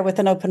went in there with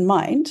an open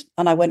mind,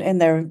 and I went in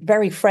there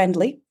very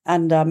friendly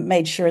and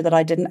made sure that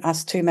I didn't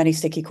ask too many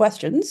sticky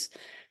questions.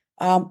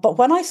 But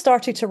when I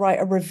started to write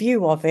a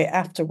review of it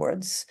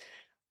afterwards,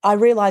 I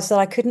realized that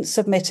I couldn't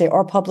submit it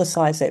or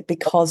publicize it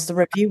because the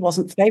review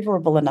wasn't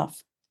favorable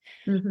enough.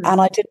 Mm-hmm. And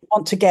I didn't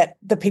want to get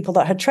the people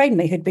that had trained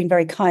me, who'd been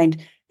very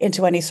kind,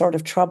 into any sort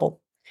of trouble.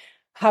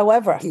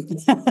 However,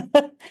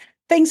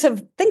 things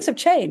have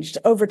changed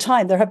over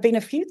time. There have been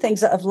a few things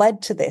that have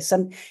led to this,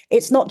 and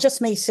it's not just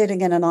me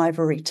sitting in an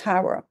ivory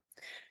tower.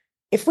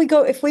 If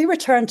we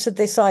return to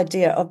this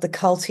idea of the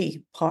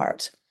culty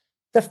part,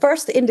 the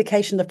first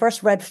indication, the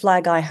first red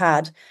flag I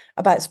had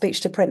about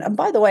speech to print, and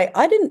by the way,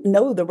 I didn't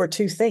know there were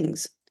two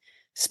things,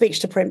 speech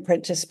to print,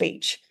 print to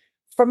speech.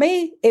 For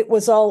me, it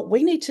was all,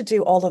 we need to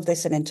do all of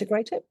this and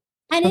integrate it.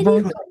 And it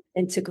is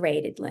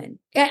integrated, Lynn.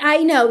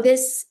 I know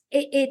this,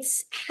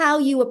 it's how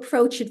you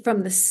approach it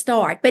from the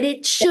start, but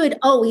it should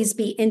always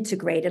be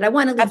integrated. I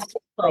want to leave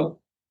people.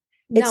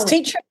 It's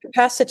teacher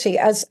capacity,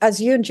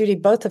 as you and Judy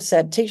both have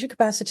said, teacher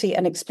capacity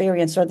and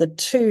experience are the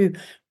two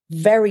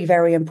very,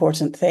 very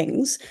important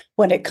things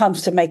when it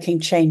comes to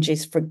making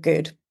changes for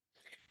good.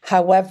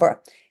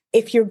 However,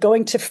 if you're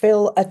going to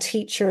fill a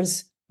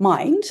teacher's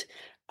mind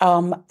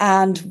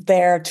and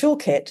their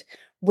toolkit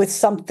with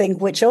something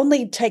which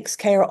only takes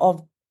care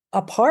of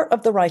a part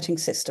of the writing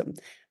system,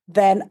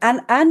 then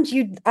and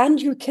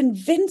you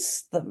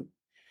convince them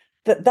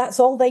that that's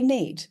all they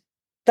need,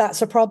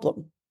 that's a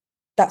problem.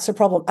 That's a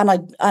problem.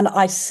 And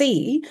I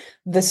see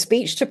the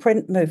speech to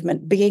print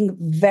movement being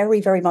very,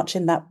 very much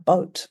in that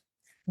boat.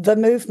 The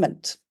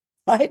movement,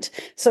 right?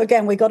 So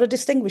again, we got to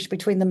distinguish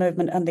between the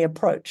movement and the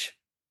approach.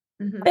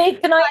 Mm-hmm.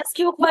 Faith, can I ask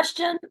you a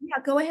question?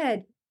 Yeah, go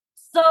ahead.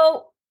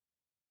 So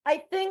I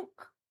think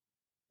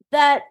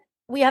that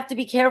we have to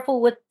be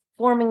careful with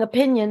forming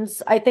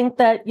opinions. I think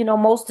that,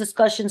 most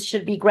discussions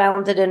should be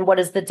grounded in what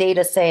is the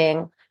data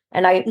saying.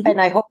 And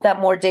I hope that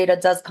more data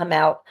does come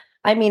out.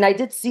 I mean, I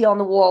did see on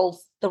the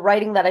walls, the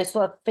writing that I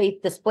saw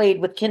Faith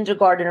displayed with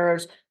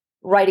kindergarteners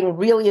writing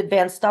really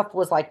advanced stuff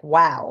was like,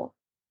 wow.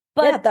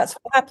 But yeah, that's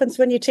what happens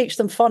when you teach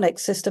them phonics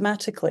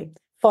systematically.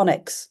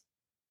 Phonics.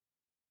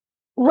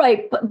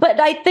 Right. But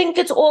I think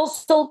it's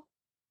also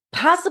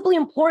possibly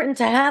important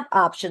to have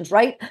options,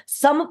 right?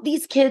 Some of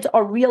these kids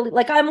are really,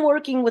 like, I'm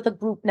working with a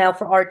group now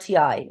for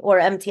RTI or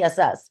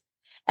MTSS.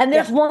 And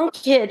there's one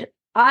kid,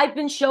 I've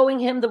been showing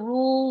him the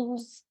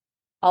rules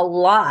a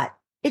lot.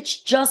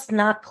 It's just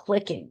not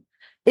clicking.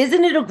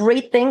 Isn't it a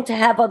great thing to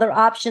have other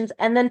options?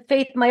 And then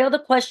Faith, my other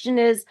question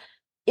is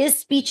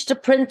speech to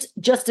print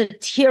just a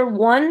tier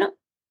 1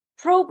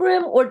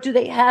 program, or do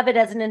they have it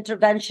as an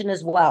intervention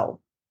as well?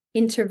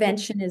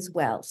 Intervention as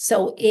well.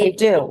 So it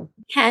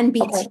can be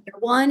tier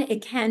 1,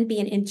 it can be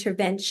an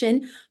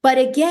intervention. But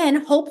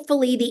again,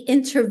 hopefully the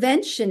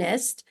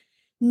interventionist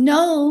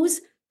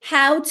knows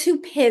how to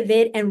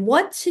pivot and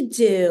what to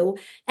do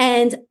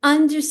and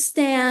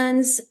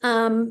understands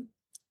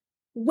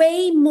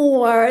way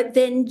more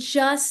than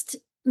just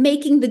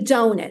making the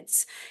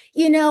donuts.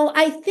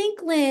 I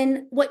think,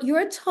 Lynn, what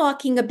you're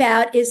talking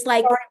about is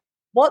like,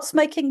 what's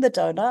making the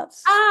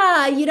donuts?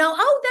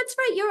 That's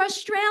right. You're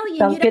Australian.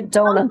 Dunkin'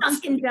 Donuts.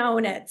 Dunkin'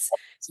 Donuts.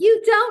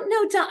 You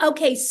don't know.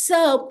 Okay,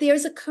 so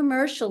there's a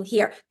commercial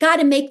here. Got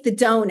to make the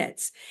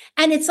donuts.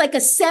 And it's like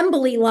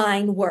assembly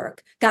line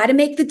work. Got to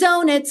make the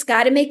donuts.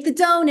 Got to make the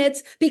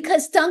donuts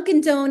because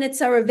Dunkin'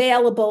 Donuts are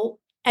available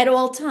at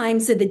all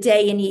times of the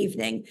day and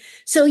evening.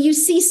 So you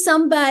see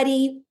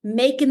somebody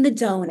making the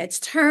donuts,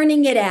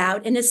 turning it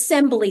out, an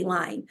assembly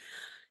line.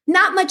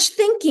 Not much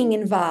thinking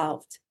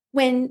involved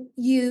when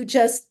you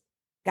just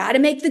got to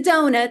make the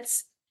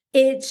donuts.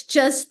 It's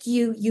just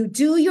you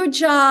do your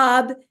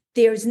job.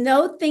 There's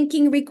no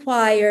thinking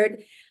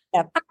required.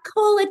 Yep. I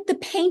call it the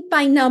paint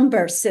by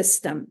number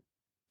system.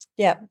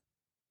 Yeah.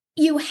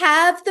 You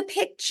have the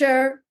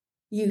picture.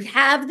 you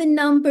have the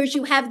numbers,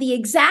 you have the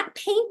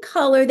exact paint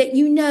color that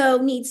you know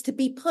needs to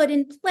be put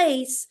in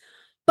place,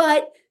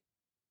 but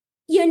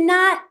you're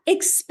not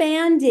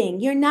expanding,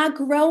 you're not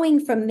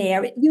growing from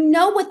there. You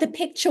know what the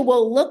picture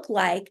will look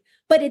like,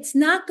 but it's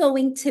not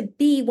going to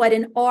be what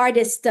an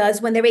artist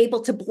does when they're able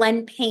to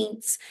blend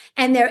paints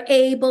and they're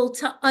able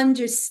to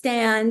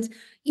understand,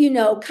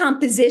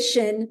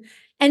 composition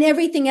and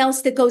everything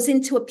else that goes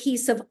into a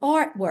piece of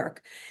artwork.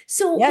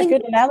 So yeah,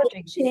 good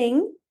analogy.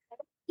 Teaching,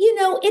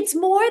 it's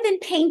more than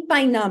paint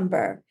by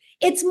number.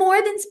 It's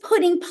more than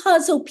putting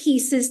puzzle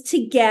pieces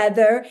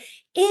together.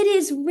 It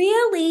is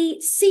really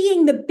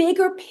seeing the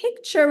bigger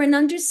picture and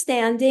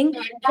understanding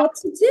what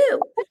to do.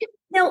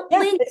 Now, yeah,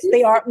 Lynn, it's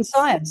the art and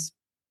science.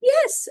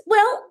 Yes.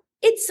 Well,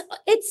 I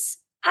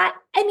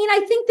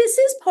think this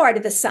is part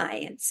of the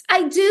science.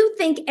 I do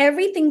think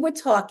everything we're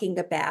talking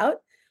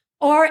about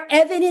are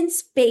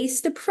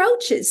evidence-based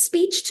approaches.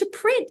 Speech to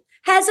print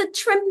has a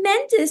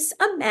tremendous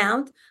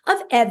amount of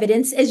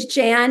evidence, as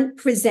Jan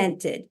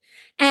presented.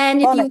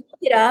 And if you look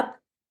it up,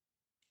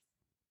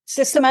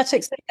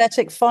 systematic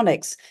synthetic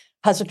phonics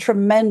has a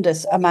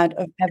tremendous amount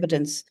of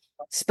evidence.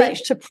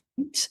 Speech to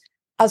print,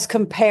 as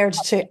compared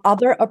to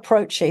other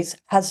approaches,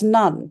 has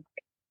none.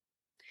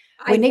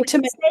 We need to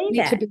be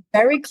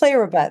very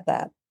clear about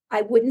that.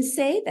 I wouldn't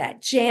say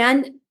that.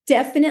 Jan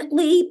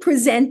definitely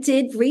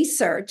presented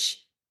research.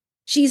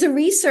 She's a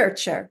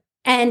researcher,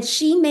 and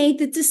she made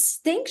the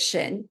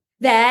distinction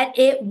that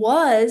it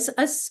was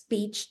a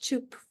speech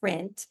to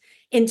print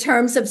in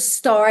terms of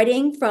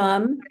starting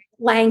from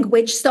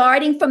language,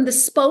 starting from the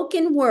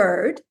spoken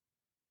word,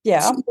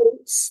 to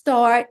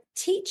start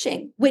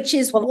teaching, which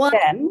is what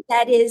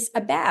that is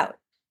about.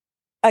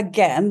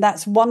 Again,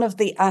 that's one of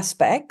the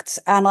aspects,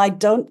 and I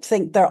don't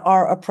think there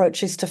are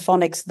approaches to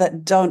phonics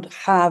that don't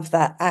have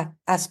that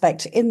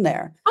aspect in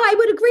there. I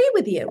would agree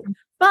with you,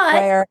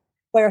 but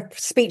where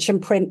speech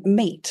and print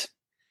meet,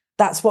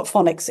 that's what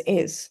phonics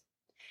is.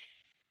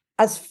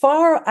 As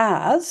far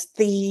as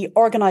the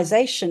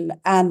organization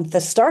and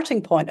the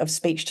starting point of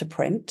speech to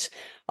print,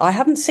 I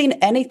haven't seen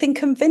anything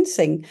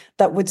convincing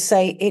that would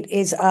say it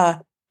is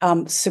a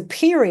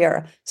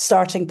superior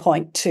starting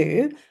point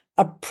to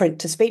a print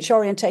to speech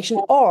orientation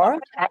or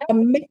a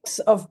mix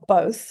of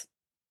both.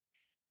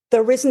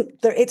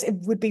 It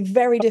would be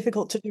very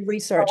difficult to do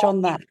research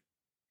on that.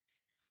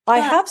 I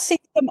have seen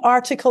some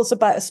articles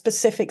about a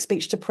specific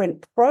speech to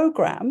print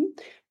program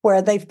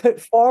where they've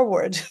put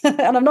forward,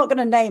 and I'm not going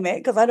to name it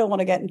because I don't want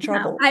to get in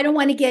trouble. No, I don't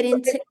want to get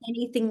into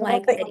anything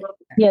like that.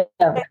 Yeah.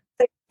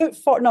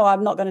 No,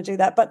 I'm not going to do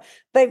that. But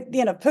they've,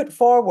 put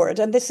forward,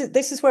 and this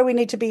is where we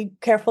need to be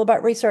careful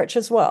about research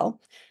as well.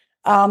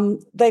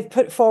 They've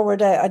put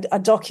forward a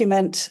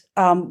document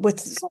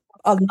with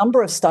a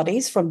number of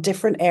studies from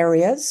different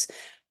areas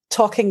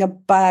talking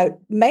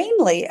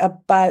mainly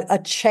about a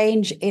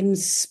change in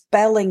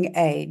spelling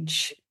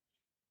age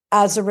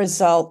as a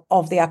result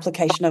of the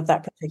application of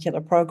that particular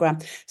program.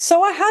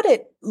 So I had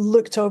it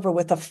looked over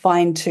with a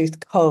fine-tooth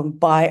comb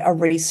by a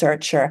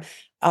researcher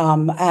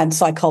and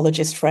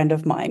psychologist friend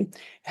of mine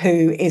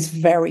who is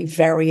very,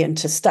 very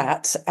into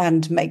stats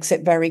and makes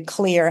it very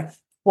clear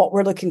what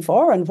we're looking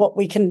for and what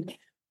we can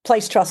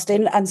place trust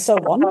in and so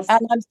on.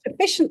 And I'm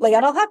sufficiently,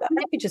 and I'm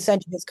happy to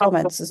send you his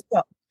comments as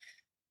well.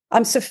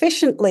 I'm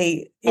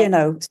sufficiently,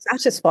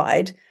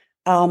 satisfied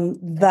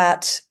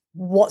that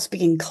what's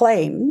being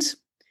claimed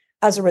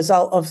as a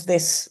result of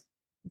this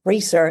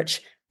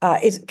research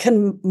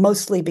can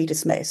mostly be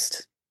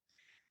dismissed.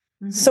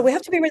 Mm-hmm. So we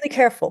have to be really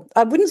careful.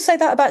 I wouldn't say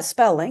that about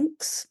spell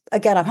links.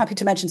 Again, I'm happy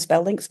to mention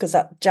spell links because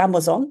that Jan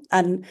was on,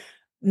 and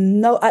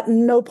at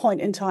no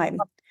point in time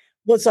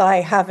was I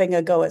having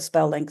a go at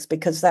spell links,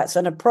 because that's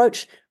an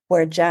approach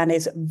where Jan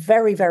is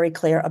very, very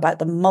clear about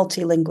the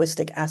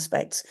multilinguistic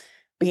aspects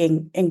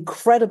being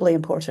incredibly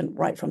important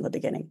right from the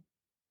beginning.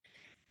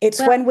 It's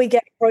when we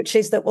get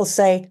approaches that will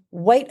say,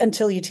 wait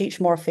until you teach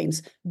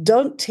morphemes.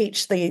 Don't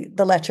teach the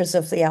letters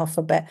of the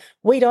alphabet.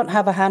 We don't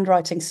have a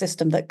handwriting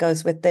system that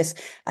goes with this.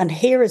 And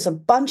here is a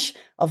bunch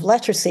of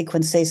letter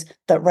sequences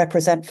that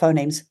represent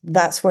phonemes.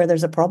 That's where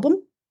there's a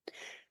problem.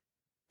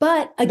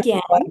 But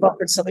again,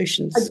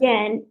 solutions.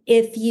 Again,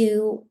 if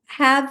you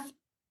have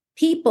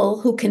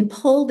people who can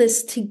pull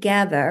this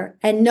together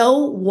and know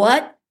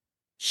what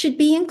should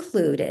be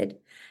included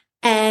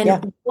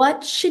and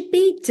what should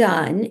be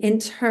done in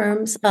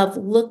terms of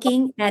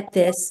looking at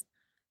this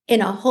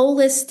in a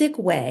holistic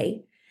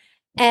way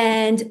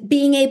and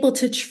being able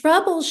to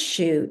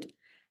troubleshoot,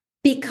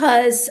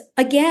 because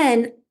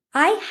again,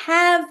 I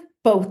have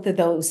both of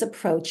those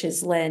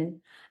approaches,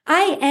 Lynn.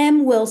 I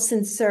am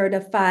Wilson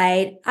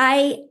certified.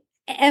 I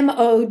am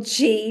OG.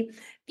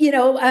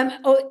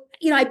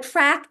 I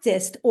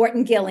practiced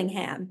Orton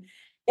Gillingham.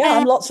 Yeah,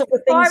 and lots of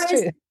the things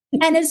too.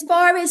 And as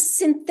far as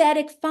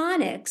synthetic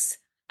phonics,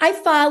 I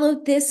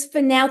followed this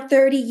for now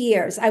 30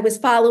 years. I was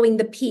following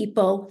the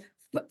people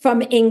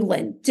from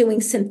England doing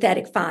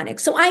synthetic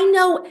phonics. So I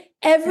know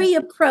every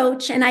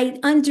approach and I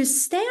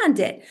understand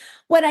it.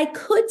 What I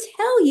could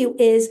tell you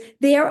is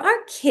there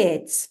are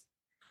kids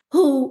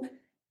who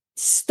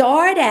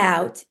start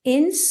out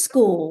in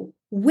school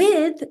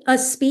with a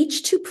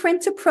speech to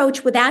print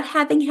approach without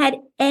having had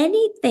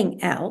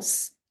anything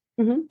else.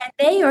 Mm-hmm. And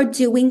they are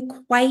doing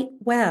quite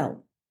well.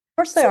 Of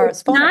course they are.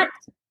 It's phonics.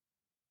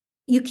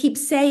 You keep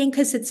saying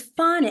because it's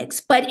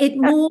phonics, but it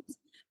moves,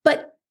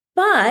 but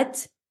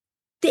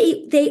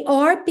they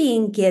are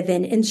being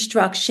given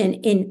instruction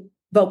in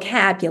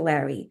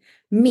vocabulary,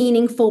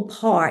 meaningful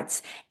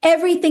parts,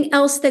 everything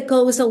else that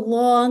goes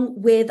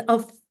along with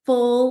a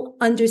full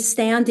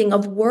understanding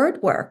of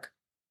word work.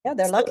 Yeah,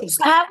 they're lucky.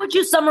 So how would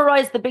you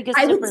summarize the biggest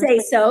difference? I would say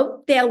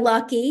so. They're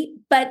lucky,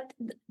 but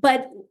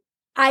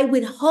I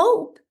would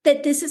hope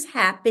that this is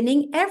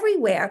happening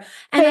everywhere.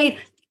 And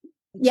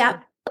yeah.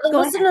 The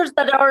listeners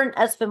that aren't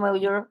as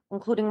familiar,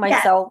 including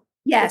myself.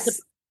 Yes.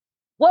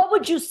 What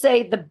would you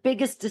say the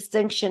biggest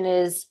distinction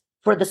is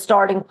for the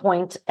starting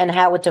point and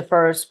how it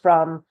differs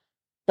from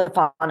the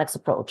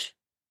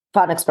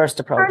phonics first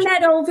approach? Turn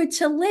that over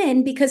to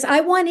Lynn because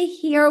I want to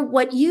hear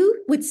what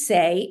you would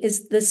say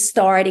is the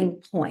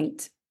starting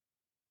point.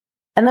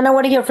 And then I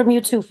want to hear from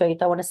you too,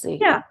 Faith. I want to see.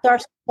 Yeah.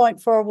 Starting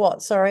point for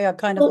what? Sorry, I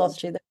kind of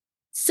lost you there.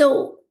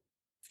 So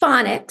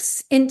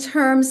phonics, in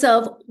terms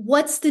of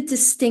what's the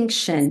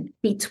distinction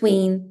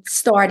between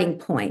starting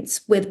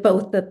points with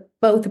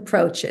both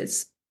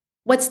approaches?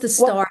 What's the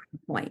starting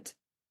point?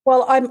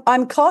 Well,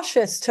 I'm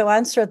cautious to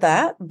answer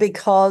that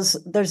because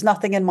there's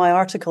nothing in my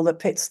article that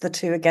pits the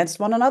two against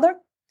one another.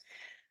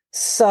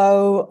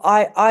 So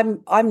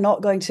I'm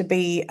not going to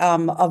be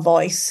a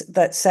voice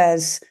that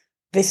says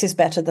this is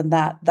better than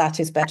that, that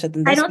is better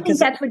than this. I don't think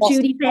that's what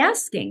Judy's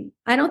asking.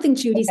 I don't think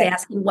Judy's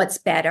asking what's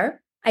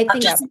better. I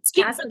think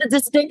she's asking the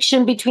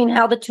distinction between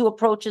how the two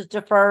approaches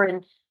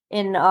differ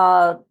in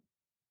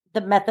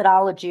the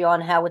methodology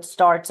on how it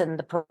starts and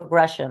the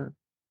progression.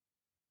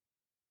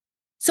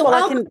 So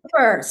I'll go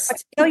first. I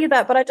can tell you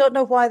that, but I don't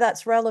know why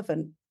that's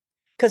relevant.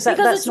 Because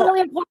it's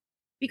really important.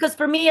 Because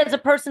for me, as a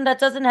person that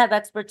doesn't have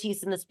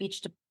expertise in the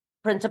speech to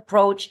print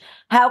approach,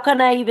 how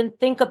can I even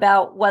think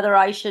about whether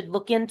I should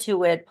look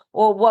into it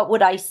or what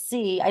would I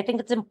see? I think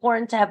it's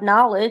important to have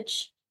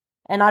knowledge,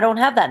 and I don't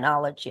have that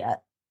knowledge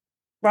yet.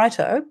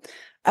 Righto.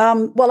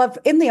 Well,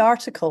 in the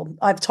article,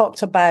 I've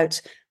talked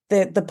about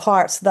the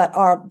parts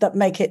that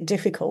make it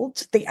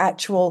difficult, the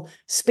actual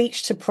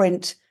speech to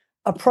print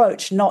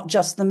approach, not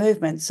just the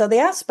movement. So the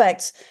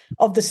aspects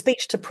of the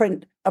speech to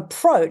print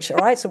approach, all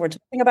right, so we're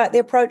talking about the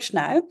approach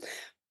now,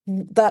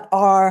 that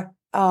are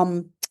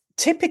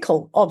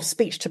typical of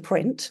speech to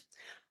print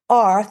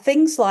are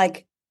things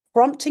like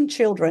prompting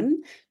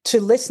children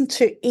to listen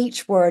to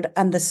each word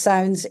and the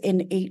sounds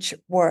in each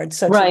word.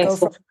 So to go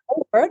from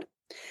a word,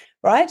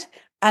 right,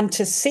 and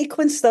to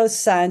sequence those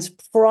sounds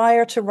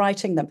prior to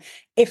writing them.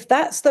 If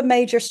that's the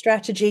major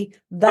strategy,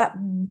 that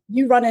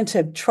you run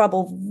into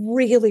trouble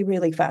really,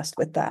 really fast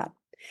with that.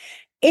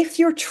 If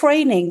your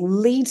training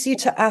leads you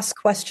to ask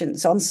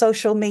questions on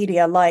social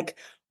media like,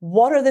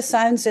 what are the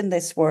sounds in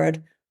this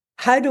word?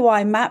 How do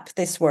I map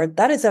this word?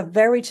 That is a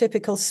very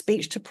typical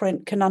speech to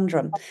print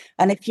conundrum.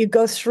 And if you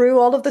go through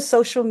all of the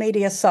social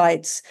media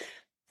sites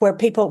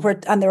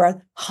and there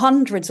are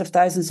hundreds of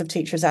thousands of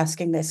teachers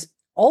asking this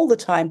all the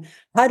time,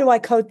 how do I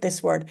code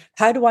this word?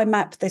 How do I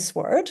map this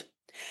word?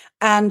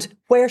 And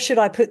where should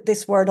I put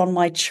this word on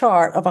my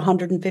chart of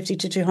 150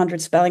 to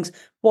 200 spellings?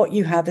 What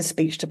you have is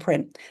speech to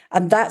print.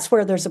 And that's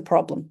where there's a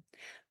problem.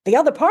 The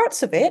other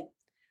parts of it,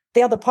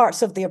 the other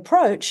parts of the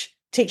approach,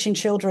 teaching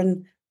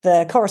children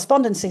the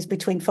correspondences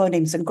between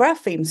phonemes and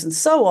graphemes and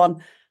so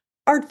on,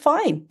 are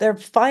fine. They're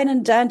fine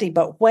and dandy.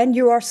 But when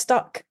you are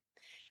stuck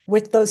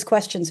with those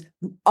questions,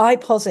 I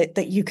posit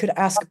that you could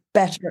ask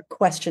better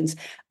questions.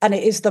 And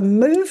it is the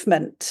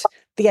movement,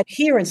 the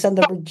adherence and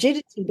the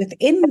rigidity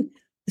within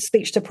the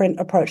speech to print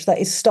approach that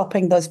is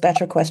stopping those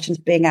better questions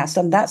being asked.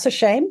 And that's a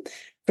shame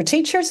for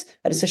teachers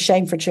and it's a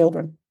shame for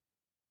children.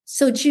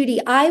 So Judy,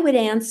 I would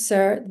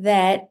answer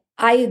that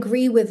I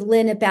agree with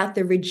Lynn about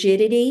the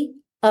rigidity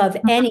of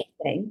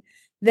anything,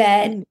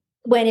 that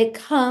when it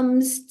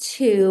comes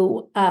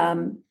to,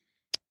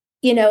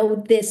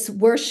 this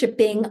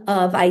worshiping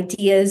of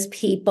ideas,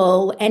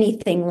 people,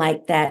 anything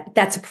like that,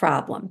 that's a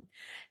problem.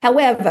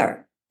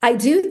 However, I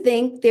do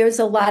think there's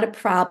a lot of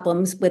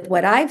problems with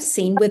what I've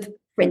seen with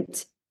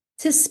print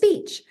to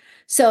speech.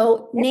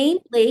 So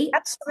namely,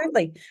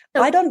 absolutely.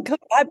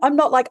 I'm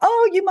not like,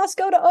 oh, you must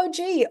go to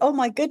OG. Oh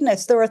my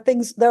goodness. There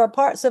are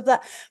parts of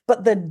that.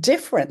 But the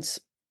difference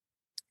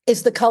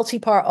is the culty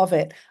part of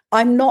it.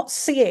 I'm not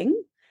seeing,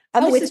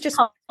 and this is just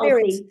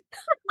experience.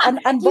 And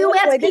you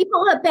ask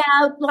people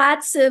about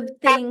lots of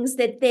things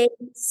that they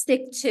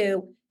stick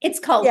to. It's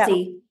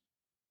culty.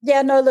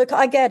 Yeah, no, look,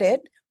 I get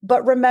it.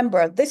 But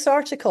remember, this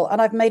article,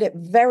 and I've made it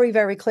very,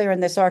 very clear in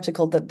this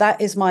article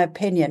that is my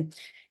opinion.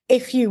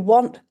 If you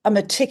want a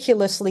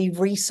meticulously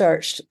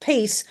researched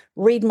piece,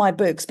 read my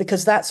books,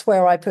 because that's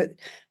where I put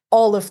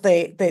all of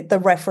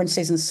the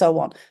references and so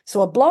on.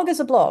 So a blog is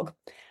a blog.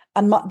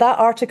 And that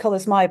article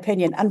is my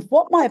opinion. And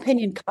what my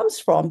opinion comes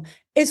from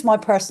is my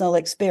personal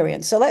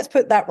experience. So let's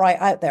put that right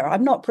out there.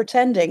 I'm not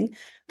pretending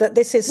that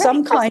this is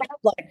some kind of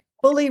like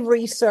fully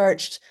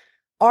researched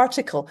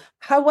article.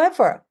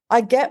 However,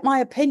 I get my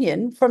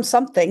opinion from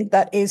something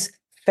that is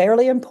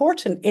fairly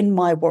important in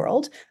my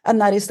world, and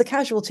that is the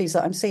casualties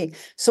that I'm seeing.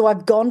 So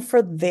I've gone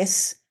for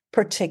this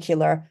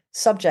particular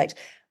subject.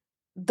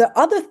 The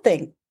other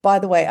thing, by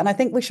the way, and I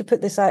think we should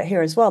put this out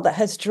here as well, that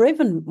has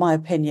driven my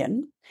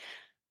opinion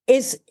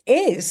is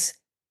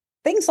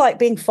things like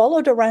being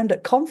followed around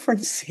at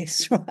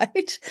conferences,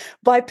 right,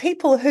 by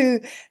people who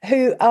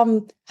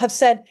have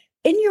said,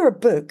 in your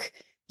book,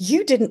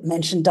 you didn't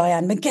mention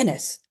Diane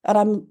McGuinness, and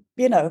I'm,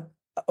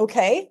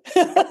 okay,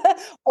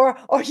 or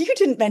you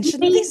didn't mention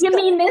this. You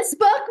mean this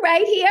book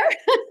right here?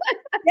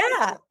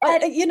 Yeah,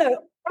 that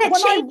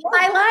changed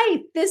my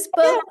life. This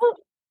book.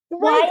 Yeah,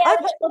 right. I've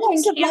had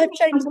lots of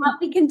life-changing. What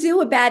we can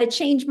do about it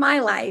changed my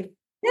life.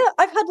 Yeah,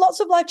 I've had lots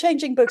of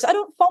life-changing books. I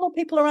don't follow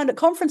people around at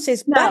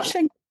conferences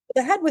bashing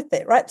the head with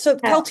it, right? So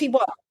culty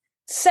what?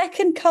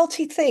 Second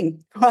culty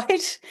thing,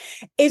 right,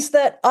 is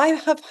that I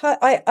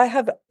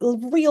have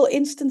real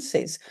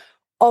instances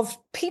of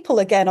people,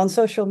 again, on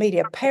social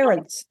media,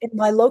 parents in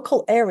my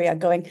local area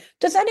going,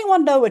 does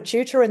anyone know a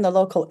tutor in the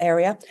local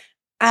area?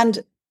 And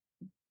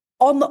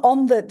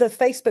on the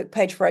Facebook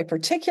page for a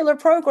particular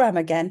program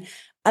again,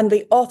 and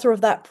the author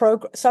of that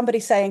program, somebody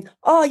saying,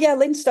 oh, yeah,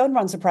 Lynn Stone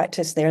runs a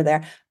practice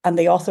there. And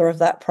the author of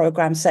that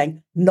program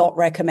saying, not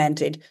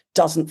recommended,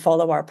 doesn't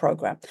follow our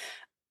program.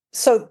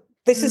 So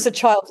this is a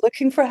child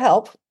looking for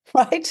help,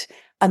 right?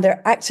 And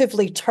they're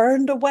actively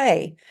turned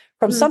away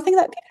from something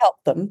that could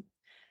help them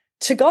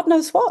to God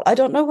knows what. I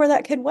don't know where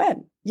that kid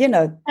went.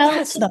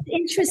 That's not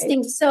interesting.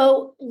 Okay.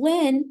 So,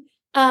 Lynn,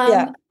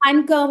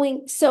 I'm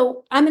going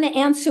to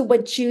answer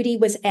what Judy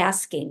was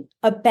asking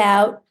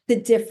about the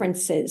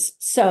differences.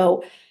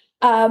 So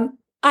I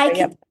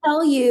can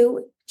tell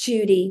you,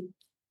 Judy,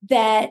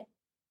 that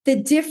the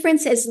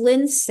difference, as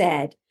Lynn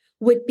said,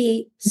 would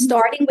be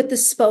starting with the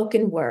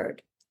spoken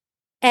word.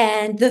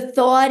 And the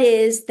thought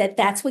is that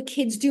that's what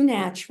kids do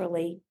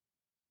naturally.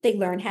 They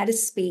learn how to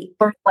speak.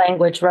 First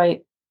language,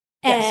 right?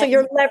 And so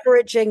you're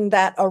leveraging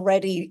that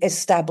already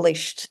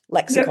established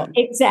lexicon.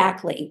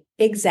 Exactly.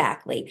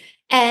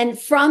 And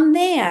from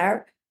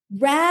there,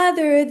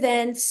 rather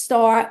than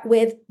start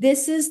with,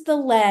 this is the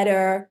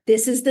letter,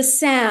 this is the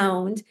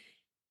sound,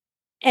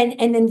 and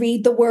then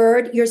read the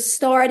word, you're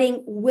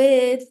starting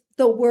with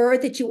the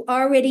word that you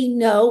already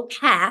know,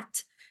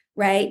 cat,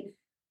 right?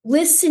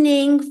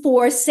 Listening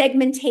for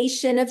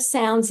segmentation of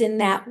sounds in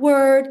that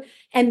word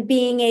and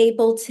being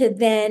able to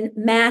then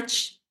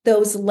match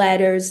those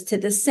letters to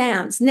the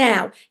sounds.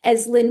 Now,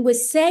 as Lynn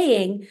was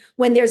saying,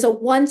 when there's a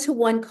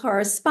one-to-one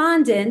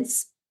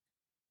correspondence,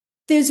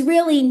 there's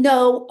really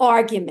no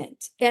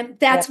argument. And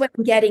that's what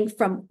I'm getting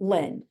from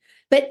Lynn.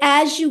 But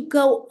as you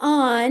go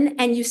on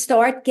and you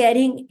start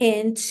getting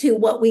into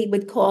what we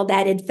would call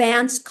that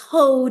advanced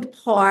code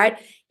part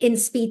in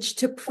speech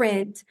to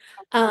print,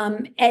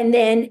 and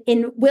then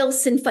in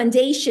Wilson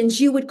Foundations,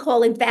 you would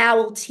call it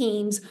vowel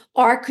teams,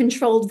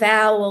 R-controlled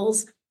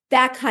vowels,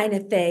 that kind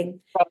of thing.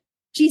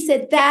 She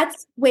said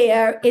that's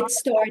where it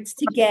starts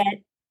to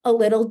get a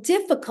little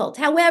difficult.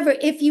 However,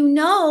 if you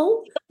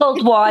know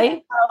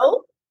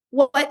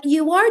what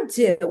you are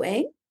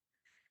doing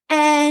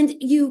and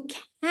you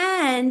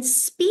can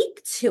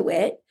speak to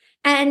it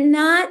and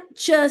not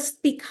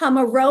just become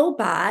a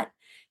robot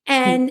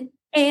and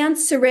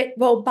answer it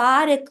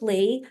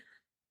robotically,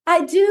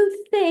 I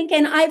do think,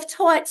 and I've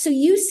taught, so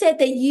you said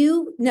that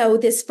you know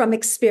this from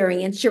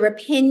experience, your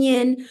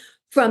opinion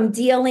from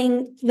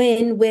dealing,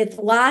 Lynn, with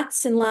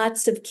lots and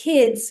lots of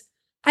kids.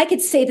 I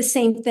could say the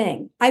same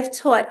thing. I've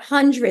taught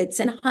hundreds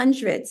and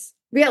hundreds,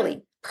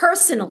 really,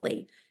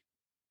 personally,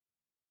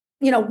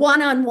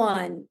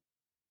 one-on-one.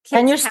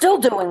 And you're still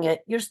doing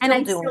it. And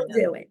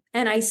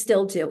I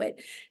still do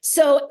it.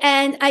 So,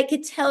 and I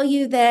could tell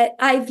you that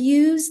I've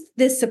used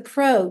this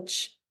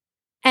approach,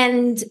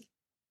 and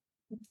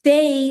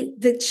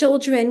the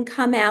children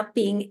come out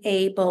being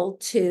able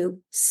to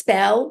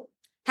spell,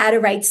 how to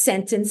write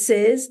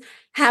sentences,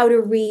 how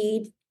to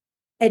read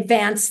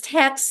advanced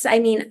texts. I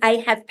mean, I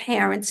have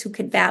parents who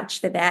could vouch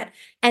for that.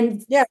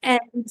 And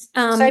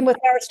same with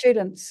our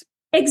students.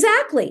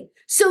 Exactly.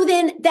 So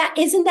then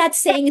isn't that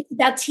saying it's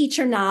about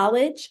teacher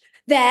knowledge,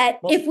 that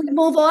if we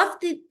move off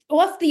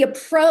the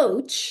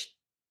approach.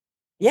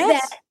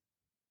 Yes.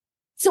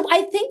 So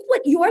I think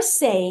what you're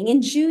saying,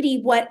 and Judy,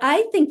 what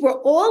I think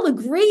we're all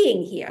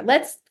agreeing here,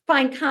 let's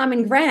find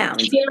common ground.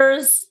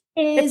 Cheers.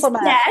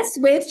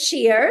 With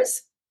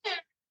cheers.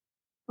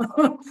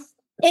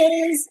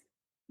 Is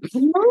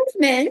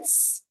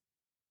movements,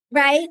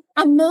 right?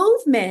 A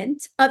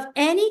movement of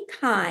any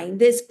kind,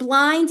 this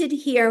blind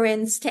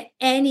adherence to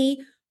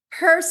any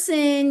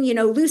person,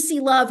 Lucy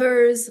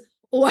lovers,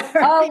 or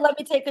let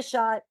me take a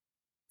shot.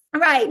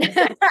 Right.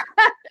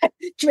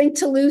 Drink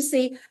to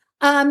Lucy.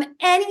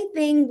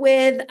 Anything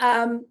with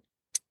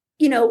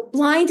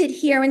blind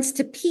adherence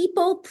to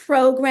people,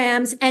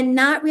 programs, and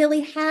not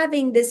really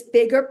having this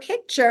bigger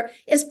picture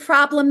is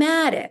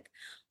problematic.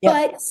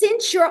 Yep. But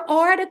since your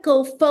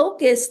article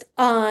focused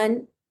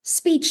on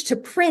speech to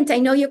print, I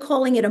know you're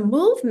calling it a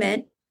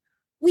movement,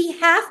 we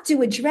have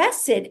to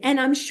address it.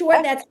 And I'm sure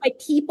that's why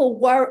people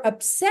were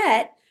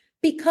upset,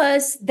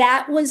 because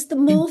that was the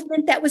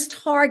movement that was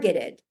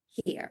targeted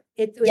here.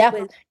 It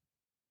was.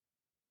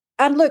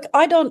 And look,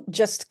 I don't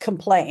just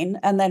complain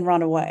and then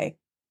run away,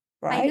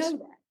 right? I know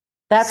that.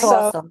 That's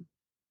awesome.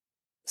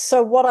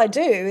 So what I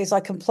do is I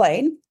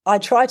complain. I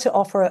try to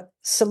offer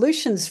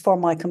solutions for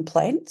my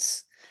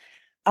complaints.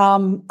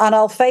 And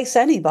I'll face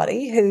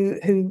anybody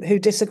who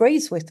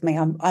disagrees with me.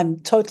 I'm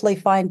totally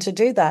fine to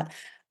do that.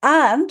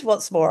 And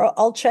what's more,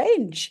 I'll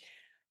change.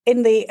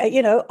 In the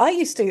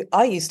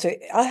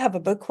I have a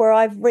book where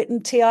I've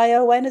written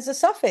TION as a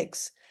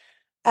suffix,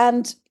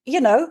 and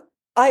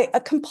I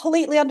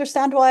completely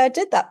understand why I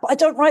did that, but I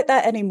don't write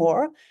that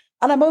anymore.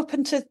 And I'm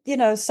open to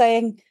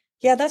saying,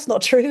 yeah, that's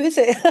not true, is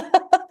it?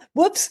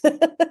 Whoops.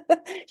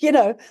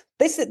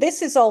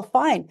 This is all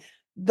fine.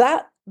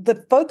 That the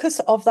focus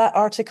of that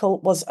article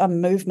was a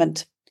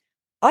movement.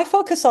 I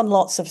focus on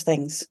lots of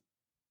things.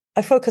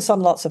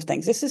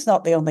 This is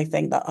not the only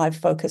thing that I've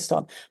focused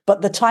on,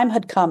 but the time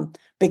had come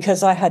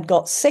because I had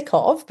got sick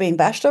of being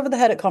bashed over the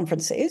head at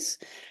conferences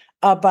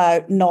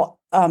about not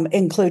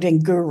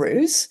including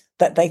gurus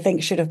that they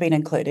think should have been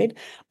included.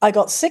 I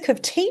got sick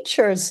of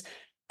teachers,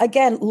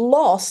 again,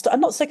 lost.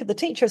 I'm not sick of the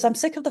teachers. I'm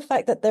sick of the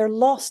fact that they're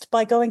lost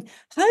by going,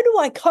 how do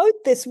I code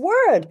this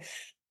word?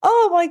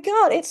 Oh my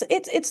God,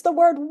 it's the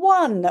word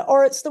one,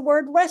 or it's the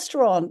word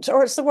restaurant,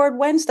 or it's the word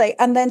Wednesday,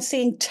 and then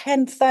seeing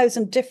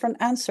 10,000 different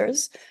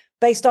answers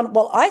based on,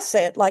 well, I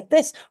say it like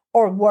this,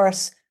 or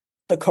worse,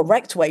 the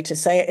correct way to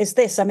say it is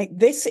this. I mean,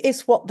 this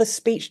is what the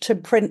speech to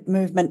print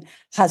movement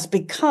has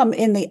become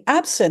in the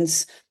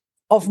absence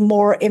of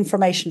more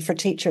information for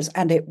teachers,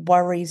 and it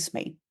worries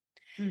me.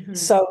 Mm-hmm.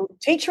 So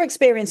teacher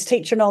experience,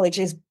 teacher knowledge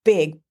is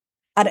big,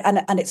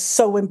 and it's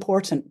so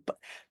important. But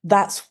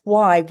that's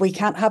why we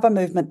can't have a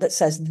movement that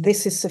says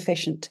this is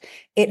sufficient.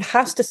 It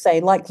has to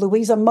say, like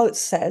Louisa Moats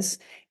says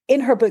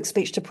in her book,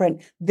 Speech to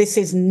Print, this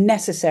is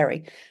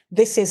necessary.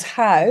 This is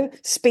how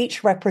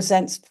speech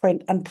represents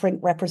print and print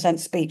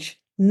represents speech,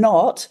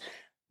 not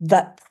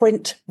that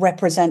print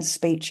represents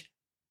speech.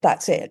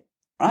 That's it,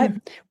 right?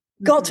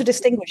 Mm-hmm. Got to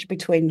distinguish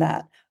between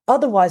that.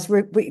 Otherwise,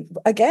 we're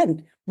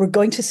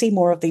going to see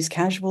more of these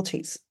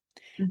casualties.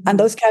 Mm-hmm. And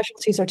those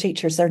casualties are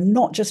teachers. They're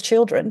not just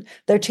children.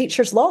 They're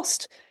teachers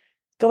lost,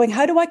 going,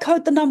 how do I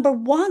code the number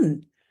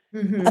one?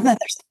 Mm-hmm. And then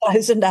there's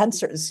 1,000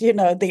 answers,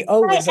 the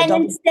O is a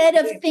double. Instead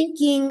of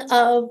thinking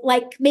of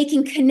like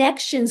making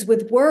connections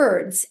with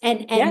words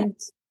and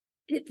yes.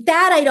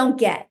 That I don't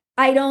get.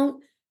 I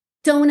don't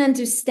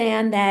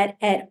understand that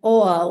at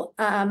all.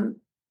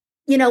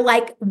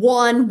 Like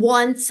one,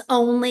 once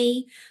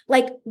only,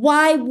 like,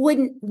 why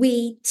wouldn't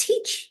we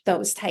teach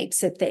those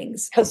types of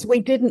things? Because we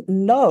didn't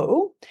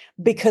know,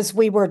 because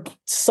we were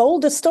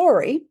sold a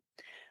story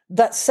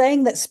that's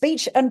saying that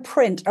speech and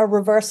print are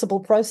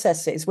reversible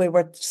processes. We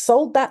were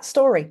sold that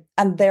story,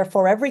 and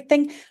therefore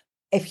everything,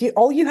 if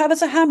all you have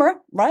is a hammer,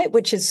 right,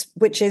 which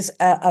is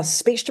a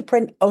speech to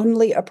print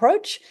only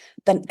approach,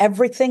 then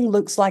everything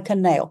looks like a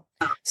nail.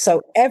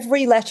 So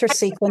every letter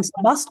sequence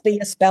must be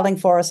a spelling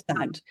for a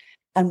sound.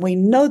 And we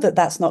know that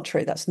that's not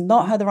true. That's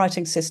not how the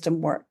writing system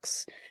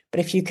works.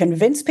 But if you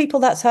convince people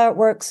that's how it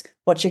works,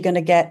 what you're going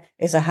to get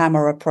is a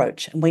hammer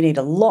approach. And we need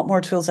a lot more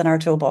tools in our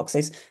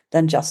toolboxes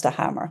than just a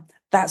hammer.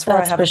 That's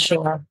where I have for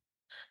sure.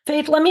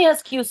 Faith, let me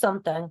ask you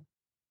something.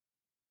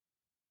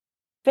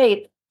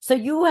 Faith, so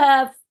you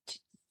have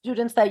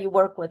students that you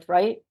work with,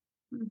 right?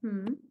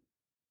 Mm-hmm.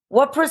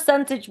 What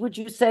percentage would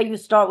you say you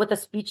start with a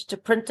speech to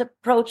print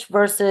approach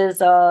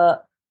versus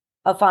a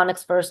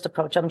phonics first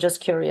approach? I'm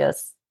just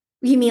curious.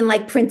 You mean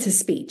like print to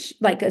speech,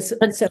 like print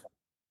to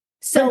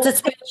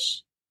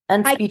speech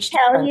and speech.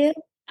 I tell you,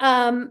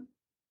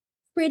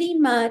 pretty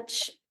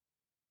much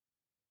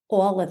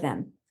all of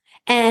them,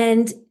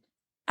 and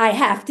I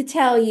have to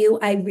tell you,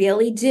 I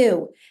really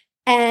do,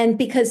 and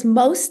because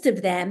most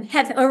of them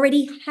have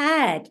already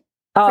had.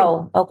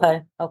 Oh,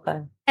 okay.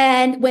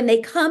 And when they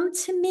come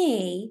to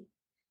me,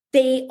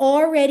 they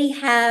already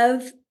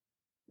have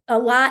a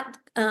lot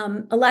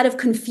of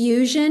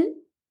confusion.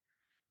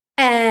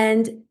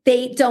 And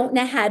they don't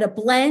know how to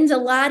blend. A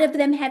lot of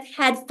them have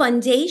had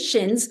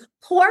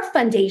poor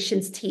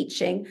foundations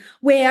teaching,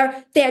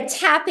 where they're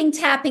tapping,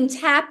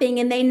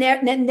 and they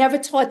never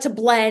taught to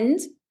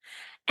blend.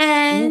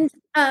 And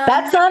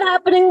that's not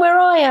happening where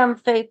I am,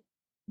 Faith.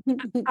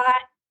 Again,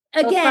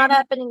 it's not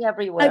happening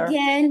everywhere.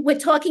 Again, we're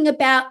talking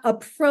about a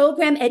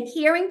program,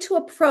 adhering to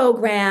a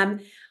program.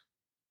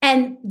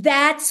 And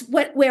that's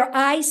where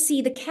I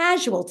see the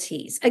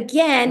casualties.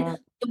 Again,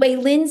 the way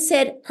Lynn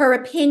said her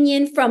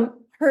opinion from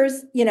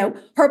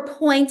her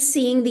point,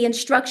 seeing the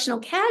instructional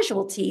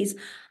casualties.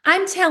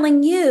 I'm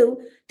telling you,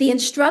 the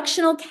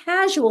instructional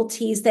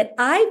casualties that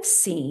I've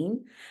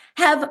seen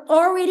have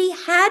already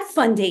had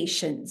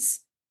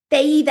foundations.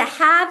 They either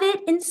have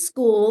it in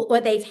school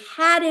or they've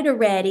had it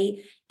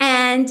already,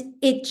 and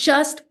it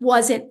just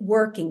wasn't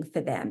working for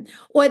them.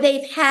 Or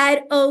they've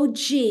had OG.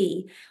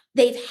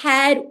 They've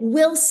had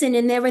Wilson,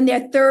 and they're in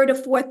their third or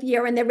fourth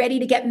year, and they're ready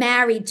to get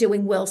married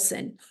doing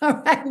Wilson. All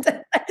right.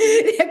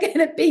 They're going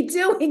to be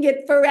doing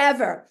it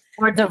forever.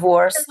 Or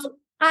divorced. So,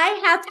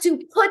 I have to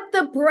put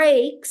the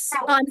brakes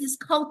on this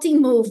culty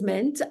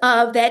movement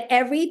of that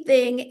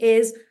everything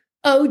is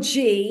OG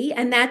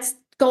and that's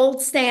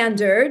gold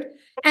standard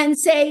and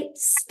say,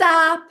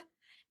 stop.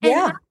 And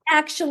Yeah. I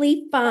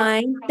actually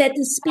find that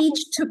the speech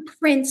to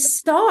print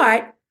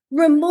start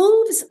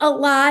removes a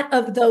lot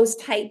of those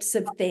types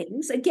of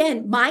things.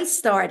 Again, my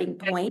starting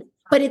point,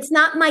 but it's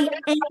not my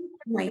end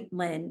point,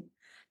 Lynn.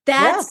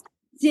 That's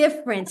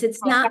difference.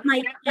 It's not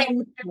my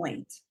end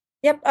point.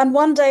 Yep. And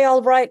one day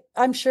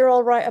I'm sure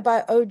I'll write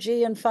about OG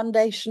and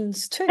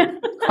foundations too.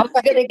 I'm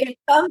gonna get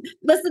some.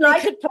 Listen, I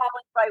could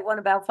probably write one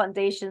about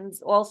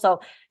foundations also.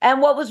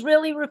 And what was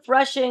really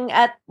refreshing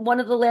at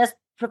one of the last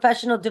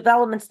professional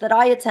developments that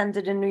I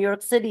attended in New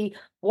York City,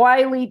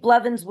 Wiley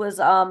Blevins was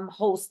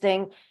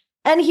hosting,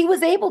 and he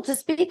was able to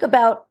speak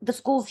about the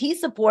schools he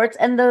supports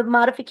and the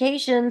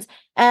modifications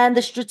and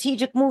the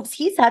strategic moves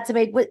he's had to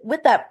make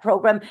with that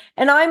program.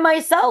 And I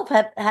myself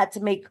have had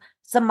to make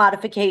some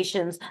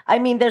modifications. I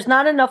mean, there's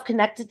not enough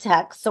connected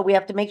text, so we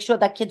have to make sure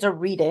that kids are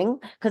reading,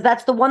 because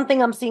that's the one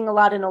thing I'm seeing a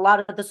lot in a lot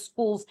of the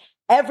schools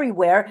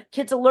everywhere.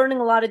 Kids are learning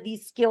a lot of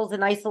these skills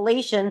in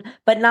isolation,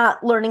 but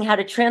not learning how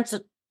to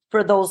transfer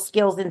those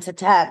skills into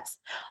text.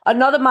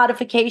 Another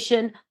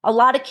modification, a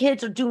lot of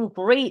kids are doing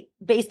great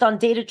based on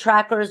data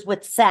trackers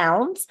with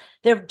sounds.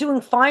 They're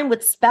doing fine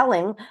with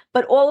spelling,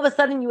 but all of a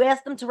sudden you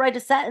ask them to write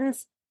a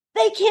sentence,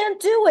 they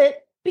can't do it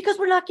because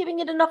we're not giving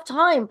it enough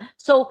time.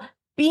 So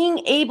being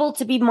able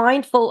to be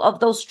mindful of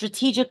those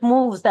strategic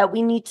moves that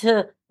we need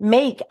to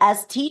make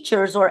as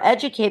teachers or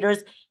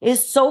educators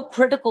is so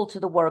critical to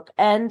the work.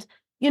 And,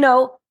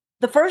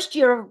 the first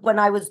year when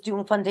I was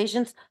doing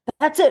foundations,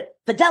 that's it.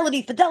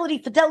 Fidelity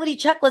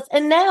checklist.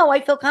 And now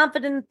I feel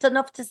confident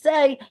enough to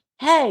say,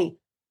 hey,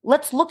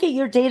 let's look at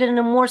your data in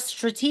a more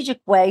strategic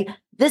way.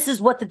 This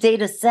is what the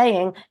data is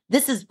saying.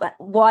 This is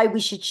why we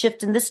should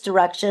shift in this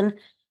direction.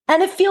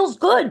 And it feels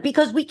good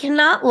because we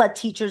cannot let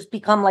teachers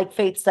become, like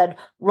Faith said,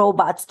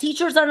 robots.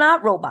 Teachers are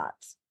not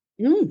robots.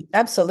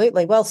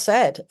 Absolutely. Well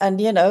said.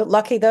 And,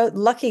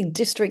 lucky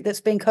district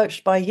that's being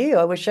coached by you.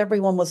 I wish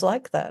everyone was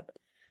like that.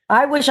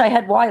 I wish I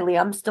had Wiley.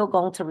 I'm still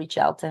going to reach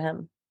out to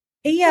him.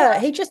 He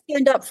just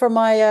signed up for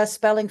my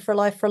Spelling for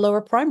Life for Lower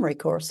Primary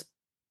course.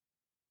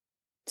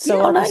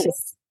 So nice. A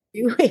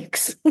few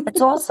weeks. That's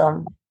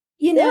awesome.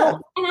 And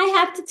I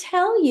have to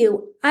tell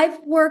you, I've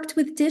worked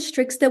with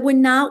districts that were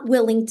not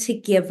willing to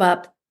give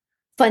up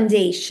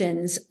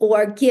foundations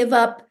or give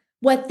up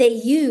what they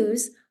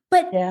use.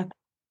 But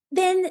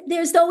then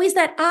there's always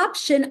that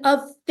option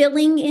of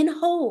filling in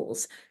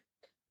holes,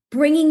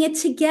 bringing it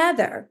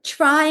together,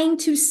 trying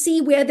to see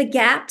where the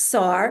gaps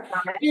are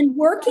and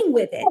working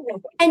with it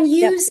and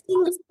using,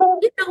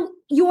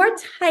 your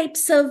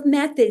types of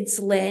methods,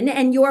 Lynn,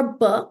 and your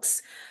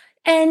books.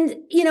 And,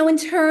 in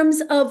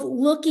terms of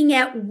looking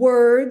at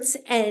words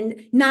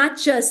and not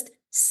just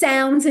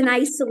sounds in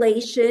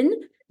isolation,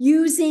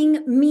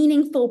 using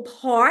meaningful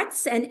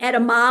parts and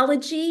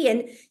etymology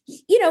and,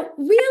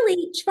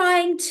 really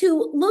trying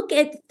to look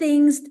at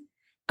things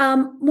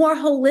more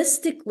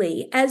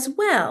holistically as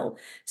well.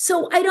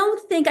 So I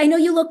know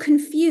you look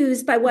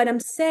confused by what I'm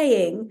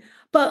saying,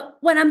 but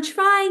what I'm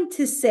trying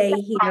to say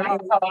here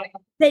is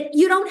that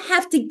you don't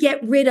have to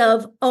get rid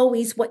of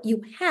always what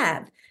you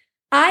have.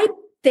 I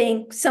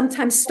think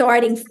sometimes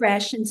starting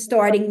fresh and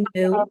starting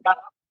new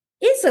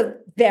is a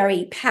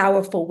very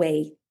powerful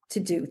way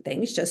to do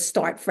things, just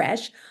start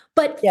fresh.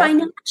 But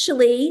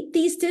financially,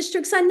 these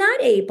districts are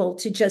not able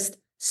to just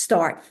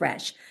start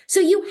fresh. So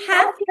you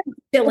have to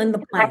fill in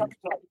the blank.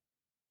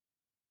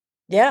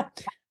 Yeah.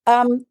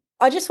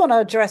 I just want to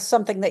address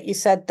something that you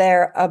said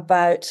there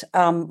about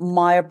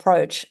my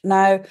approach.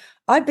 Now,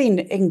 I've been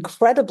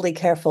incredibly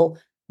careful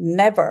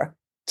never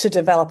to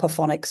develop a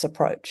phonics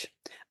approach,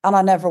 and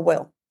I never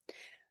will.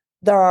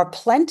 There are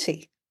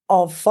plenty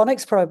of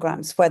phonics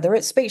programs, whether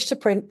it's speech to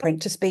print,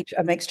 print to speech,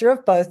 a mixture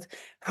of both,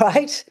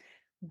 right?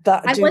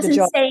 I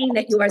wasn't saying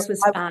that yours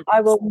was phonics.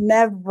 I will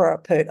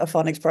never put a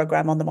phonics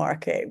program on the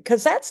market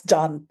because that's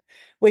done.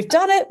 We've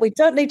done it. We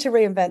don't need to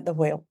reinvent the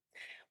wheel.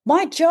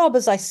 My job,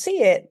 as I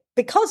see it,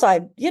 because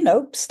I,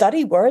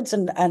 study words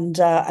and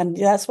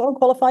that's what I'm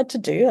qualified to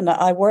do, and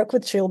I work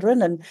with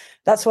children, and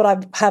that's what I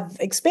have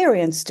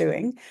experience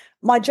doing.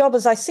 My job,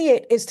 as I see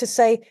it, is to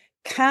say,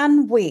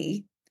 can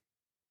we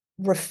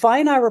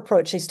refine our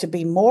approaches to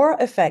be more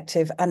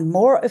effective and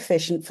more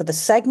efficient for the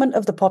segment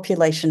of the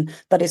population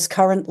that is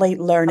currently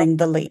learning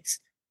the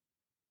least?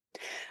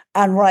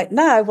 And right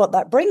now, what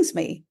that brings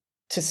me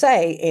to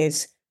say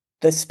is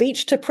the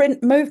speech to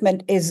print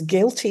movement is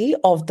guilty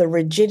of the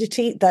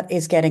rigidity that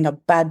is getting a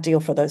bad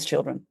deal for those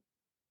children.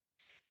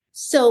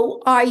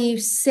 So are you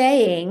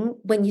saying,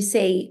 when you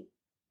say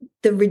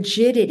the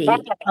rigidity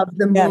of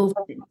the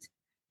movement?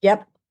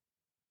 Yep.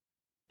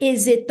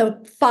 Is it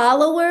the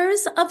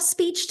followers of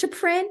speech to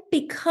print?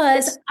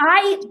 Because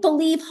I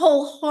believe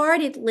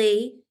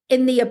wholeheartedly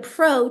in the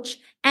approach,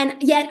 and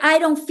yet I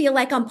don't feel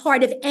like I'm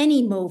part of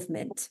any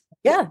movement.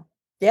 Yeah.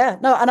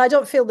 No, and I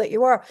don't feel that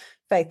you are,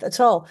 Faith, at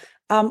all.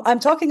 I'm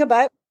talking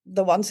about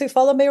the ones who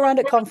follow me around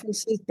at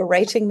conferences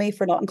berating me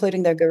for not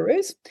including their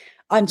gurus.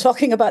 I'm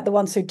talking about the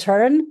ones who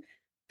turn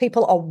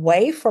people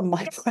away from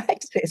my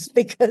practice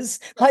because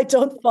I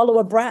don't follow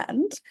a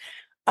brand.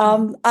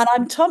 And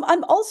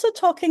I'm also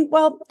talking,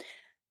 well,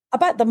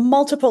 about the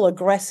multiple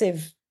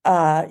aggressive,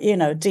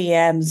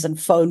 DMs and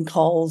phone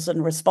calls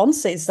and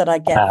responses that I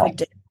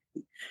get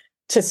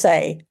to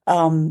say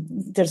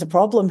there's a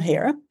problem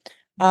here.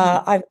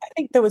 I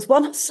think there was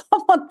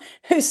someone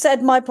who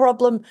said my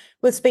problem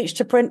with speech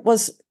to print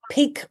was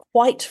peak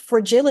white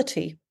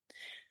fragility.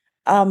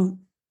 So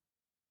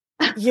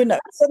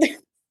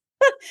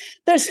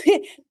there's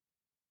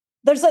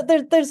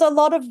a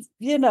lot of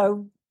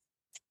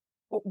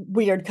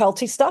weird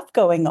culty stuff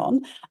going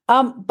on,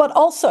 but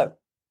also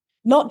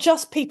not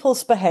just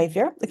people's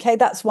behavior. Okay,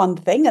 that's one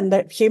thing, and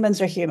that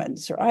humans are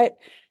humans, right?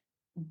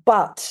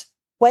 But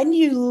when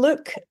you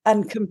look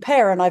and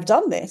compare, and I've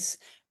done this,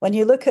 when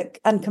you look at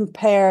and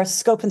compare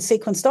scope and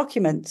sequence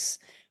documents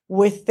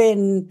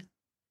within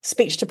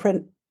speech to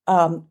print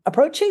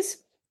approaches,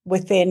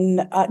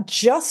 within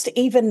just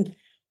even,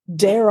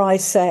 dare I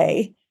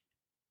say,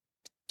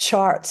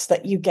 charts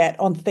that you get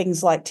on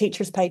things like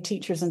Teachers Pay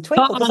Teachers and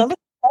Twinkle, because I look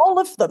at all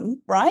of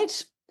them,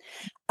 right?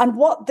 And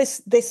what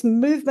this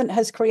movement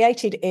has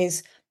created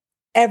is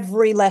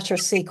every letter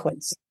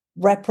sequence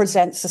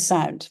represents a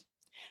sound.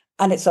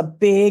 And it's a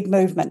big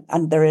movement,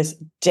 and there is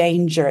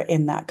danger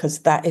in that because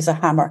that is a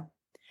hammer,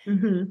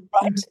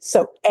 right?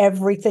 So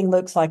everything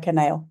looks like a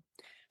nail.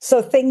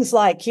 So things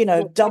like,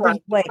 W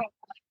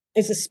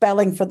is a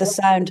spelling for the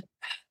sound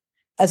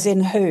as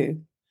in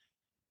who.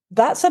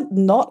 That's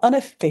not an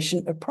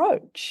efficient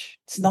approach.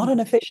 It's not an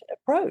efficient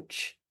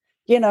approach.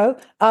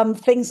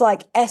 Things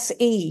like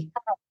SE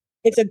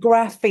is a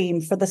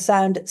grapheme for the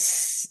sound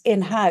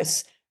in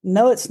house.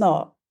 No, it's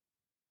not,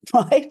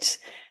 right?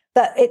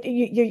 That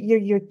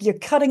you're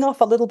cutting off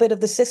a little bit of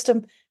the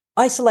system,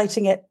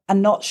 isolating it,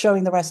 and not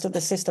showing the rest of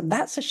the system.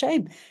 That's a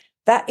shame.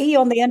 That E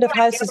on the end of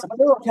house is a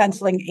plural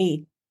cancelling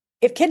E.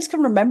 If kids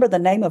can remember the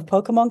name of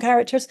Pokemon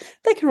characters,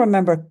 they can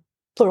remember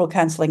plural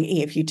cancelling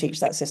E if you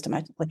teach that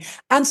systematically,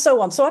 and so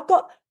on. So I've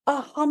got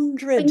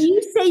 100. When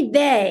you say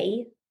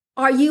they,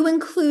 are you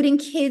including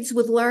kids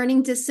with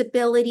learning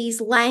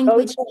disabilities,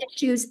 language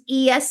issues,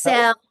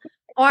 ESL?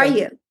 Are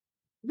you?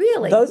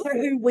 Really? Those are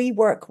who we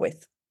work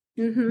with.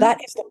 That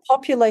is the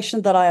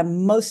population that I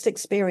am most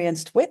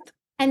experienced with.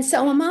 And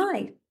so am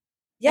I.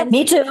 Yeah,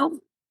 me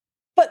too.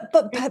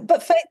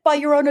 But Faith, by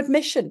your own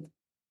admission,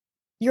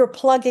 you're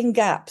plugging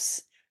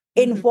gaps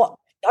in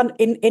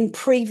in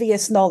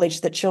previous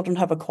knowledge that children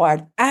have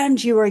acquired,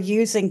 and you are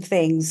using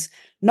things,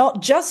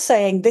 not just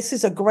saying this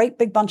is a great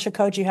big bunch of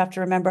code you have to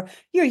remember.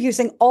 You're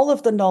using all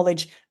of the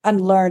knowledge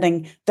and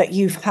learning that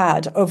you've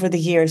had over the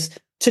years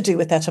to do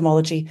with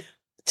etymology,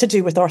 to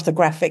do with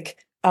orthographic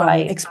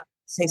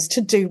experiences,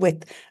 to do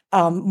with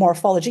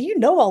morphology. You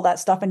know all that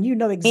stuff, and you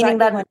know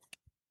exactly.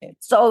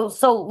 So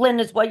Lynn,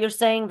 is what you're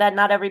saying that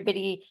not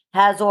everybody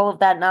has all of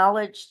that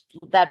knowledge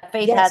that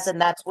Faith has, and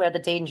that's where the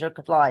danger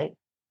could lie.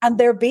 And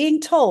they're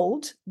being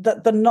told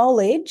that the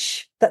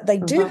knowledge that they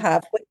do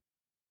have with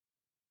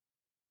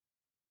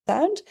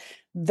sound,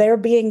 they're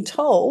being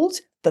told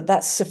that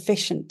that's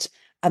sufficient,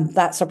 and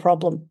that's a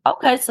problem.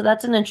 Okay, so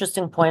that's an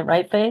interesting point,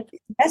 right, Faith?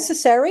 It's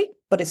necessary,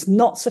 but it's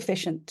not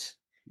sufficient.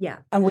 Yeah.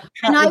 And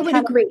I would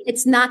agree.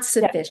 It's not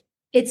sufficient.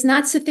 Yeah. It's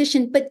not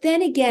sufficient. But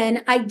then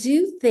again, I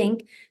do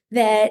think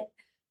that,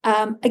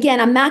 again,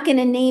 I'm not going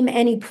to name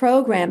any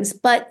programs,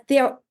 but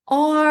there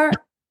are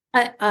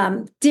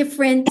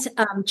different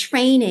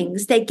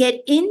trainings that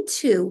get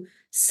into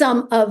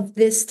some of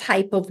this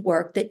type of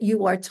work that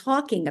you are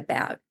talking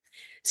about.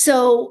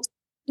 So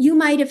you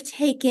might have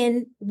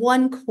taken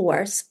one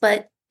course,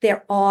 but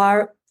there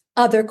are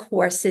other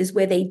courses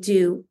where they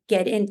do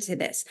get into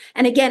this.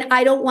 And again,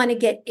 I don't want to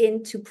get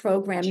into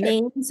program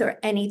names or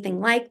anything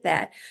like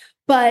that,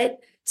 but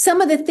some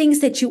of the things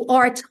that you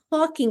are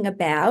talking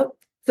about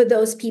for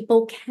those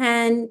people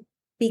can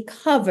be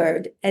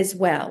covered as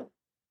well.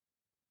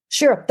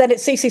 Sure. Then it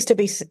ceases to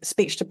be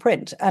speech to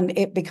print, and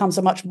it becomes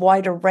a much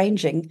wider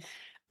ranging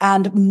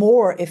and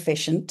more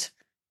efficient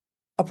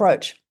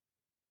approach.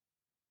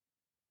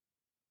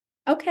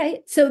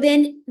 Okay, so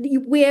then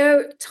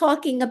we're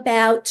talking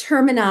about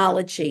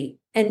terminology,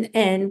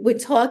 and we're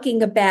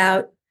talking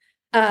about,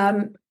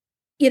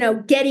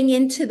 getting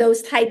into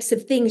those types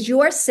of things.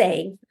 You're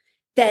saying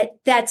that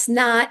that's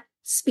not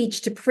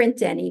speech to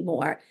print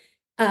anymore.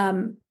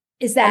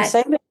 Is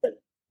that?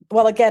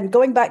 Well, again,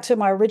 going back to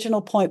my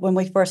original point when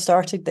we first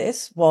started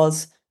this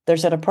was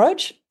there's an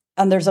approach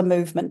and there's a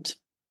movement,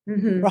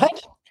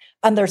 right?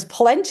 And there's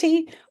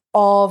plenty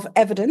of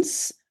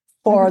evidence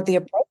for the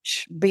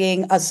approach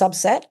being a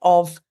subset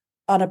of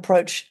an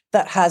approach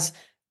that has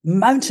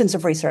mountains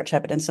of research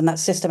evidence, and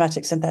that's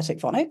systematic synthetic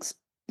phonics.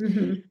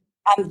 And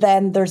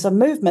then there's a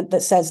movement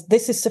that says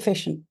this is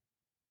sufficient.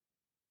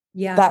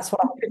 Yeah, that's what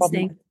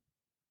I'm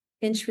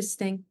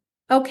interesting.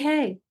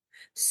 Okay.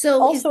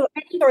 So also,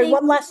 sorry,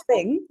 one last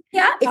thing.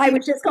 Yeah, I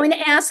was just going to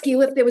ask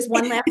you if there was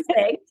one last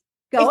thing.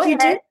 Go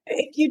ahead.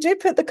 If you do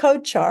put the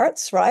code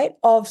charts, right,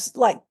 of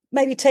like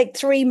maybe take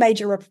three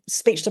major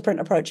speech to print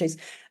approaches,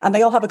 and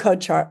they all have a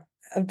code chart,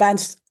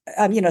 advanced,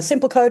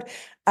 simple code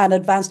and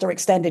advanced or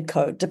extended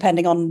code,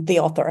 depending on the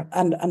author.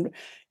 And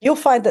you'll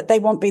find that they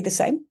won't be the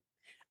same.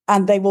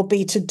 And they will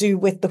be to do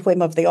with the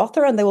whim of the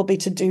author, and they will be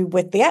to do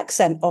with the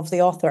accent of the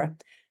author.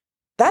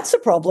 That's a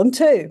problem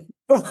too.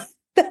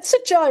 That's a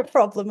giant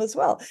problem as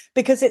well,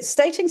 because it's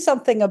stating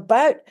something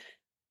about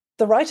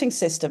the writing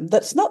system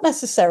that's not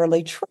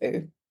necessarily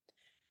true.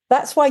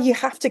 That's why you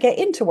have to get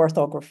into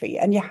orthography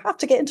and you have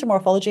to get into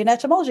morphology and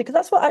etymology, because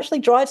that's what actually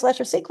drives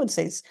letter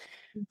sequences,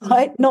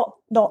 right?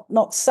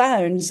 Not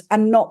sounds,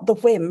 and not the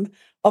whim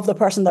of the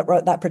person that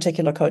wrote that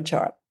particular code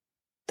chart.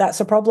 That's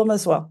a problem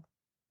as well.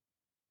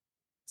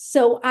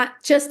 So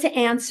just to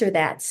answer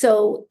that,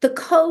 so the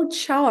code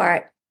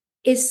chart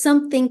is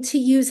something to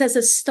use as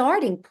a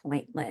starting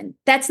point, Lynn.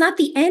 That's not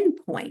the end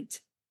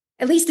point.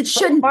 At least it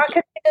shouldn't.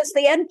 Marketing is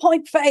the end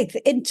point, Faith,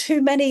 in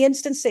too many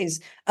instances.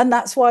 And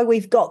that's why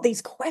we've got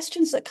these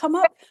questions that come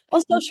up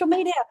on social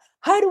media.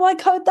 How do I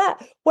code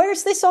that?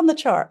 Where's this on the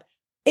chart?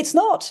 It's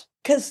not,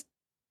 because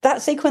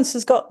that sequence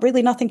has got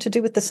really nothing to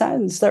do with the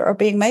sounds that are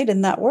being made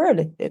in that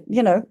word,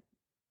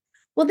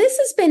 Well, this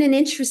has been an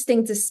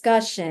interesting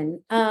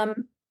discussion.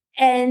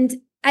 And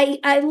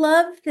I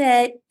love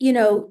that,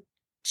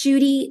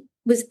 Judy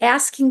was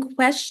asking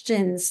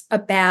questions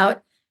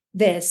about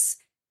this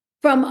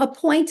from a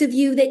point of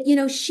view that,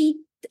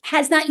 she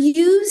has not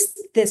used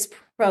this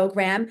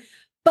program,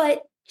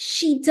 but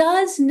she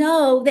does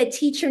know that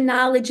teacher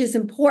knowledge is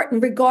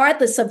important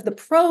regardless of the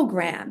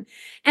program.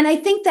 And I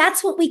think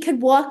that's what we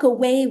could walk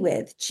away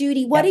with.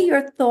 Judy, what are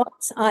your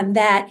thoughts on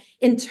that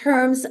in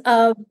terms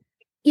of,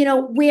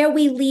 where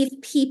we leave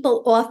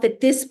people off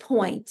at this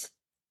point?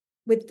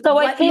 So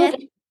I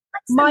think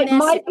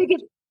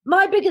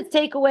my biggest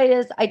takeaway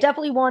is I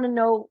definitely want to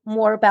know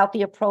more about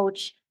the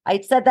approach. I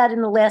said that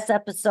in the last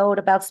episode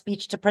about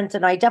speech to print,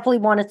 and I definitely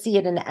want to see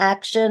it in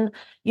action.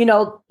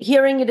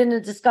 Hearing it in a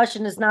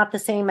discussion is not the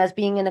same as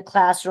being in a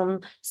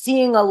classroom,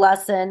 seeing a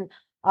lesson.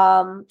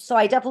 So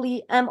I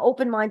definitely am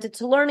open-minded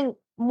to learning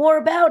more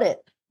about it.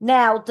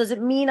 Now, does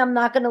it mean I'm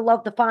not going to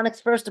love the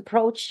phonics first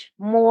approach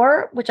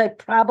more, which I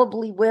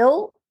probably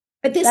will?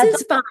 But this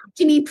is fine.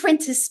 You mean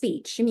print to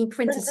speech?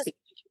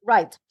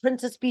 Right. Print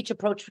to speech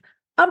approach.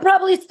 I'm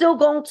probably still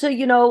going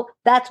to,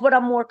 that's what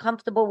I'm more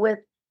comfortable with.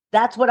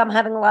 That's what I'm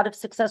having a lot of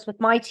success with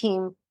my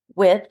team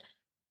with.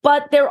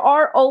 But there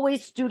are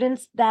always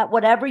students that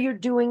whatever you're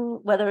doing,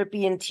 whether it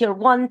be in tier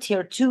 1,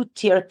 tier 2,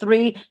 tier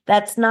 3,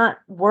 that's not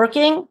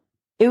working.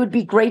 It would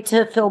be great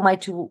to fill my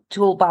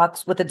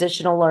toolbox with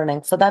additional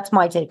learning. So that's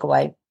my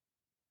takeaway.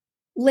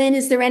 Lynn,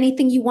 is there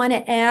anything you want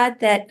to add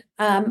that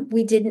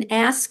we didn't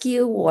ask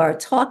you or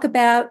talk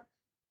about?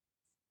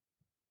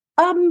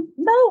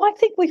 No, I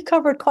think we've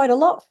covered quite a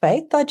lot,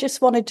 Faith. I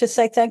just wanted to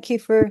say thank you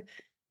to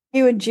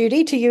you and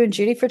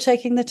Judy for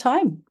taking the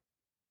time.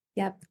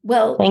 Yeah.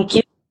 Well, thank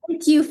you.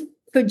 Thank you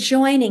for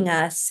joining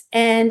us.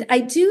 And I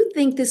do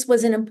think this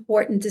was an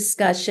important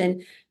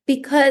discussion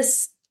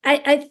because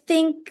I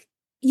think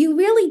you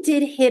really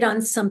did hit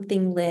on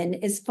something, Lynn,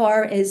 as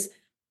far as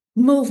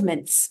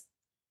movements.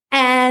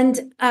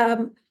 And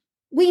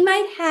we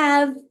might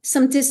have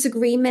some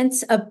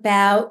disagreements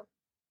about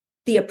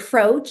the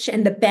approach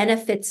and the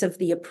benefits of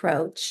the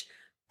approach.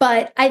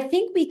 But I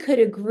think we could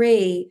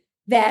agree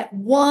that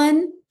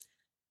one,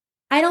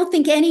 I don't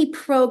think any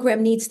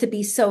program needs to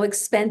be so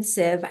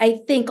expensive.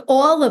 I think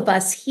all of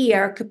us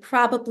here could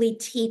probably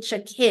teach a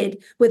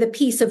kid with a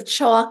piece of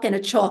chalk and a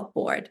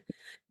chalkboard.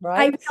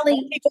 Right.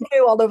 People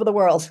do all over the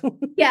world.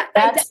 Yeah.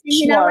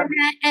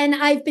 And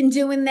I've been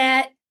doing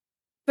that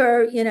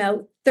for,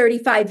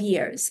 35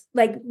 years,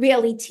 like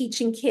really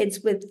teaching kids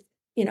with,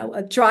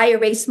 a dry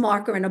erase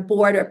marker and a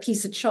board or a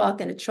piece of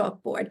chalk and a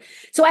chalkboard.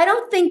 So I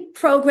don't think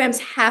programs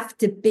have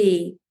to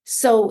be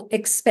so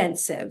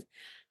expensive.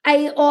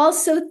 I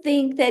also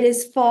think that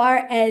as far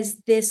as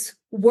this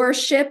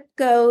worship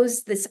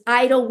goes, this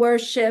idol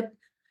worship,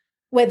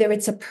 whether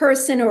it's a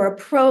person or a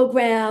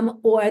program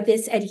or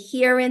this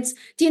adherence,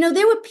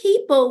 there were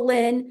people,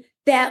 Lynn,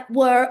 that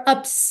were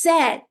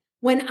upset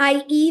when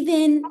I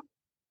even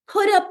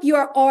put up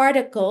your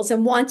articles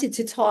and wanted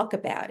to talk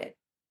about it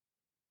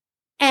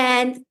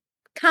and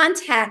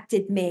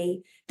contacted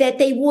me that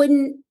they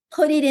wouldn't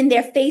put it in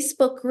their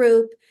Facebook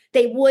group.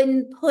 They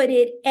wouldn't put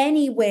it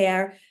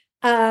anywhere.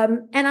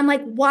 And I'm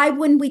like, why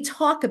wouldn't we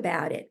talk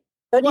about it?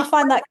 Don't you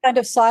find that kind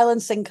of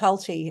silencing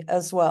culty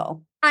as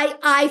well?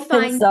 I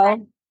find that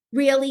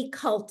really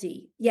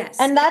culty. Yes.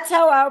 And that's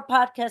how our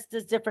podcast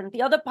is different.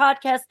 The other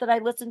podcast that I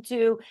listen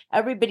to,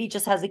 everybody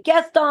just has a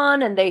guest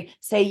on and they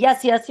say,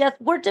 yes, yes, yes.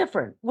 We're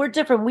different.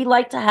 We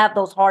like to have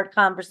those hard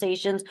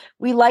conversations.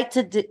 We like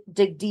to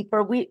dig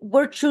deeper.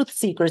 We're truth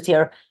seekers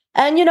here.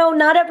 And,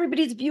 not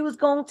everybody's view is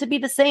going to be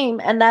the same.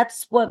 And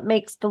that's what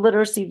makes the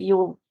literacy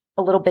view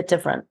a little bit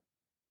different.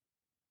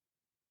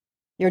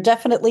 You're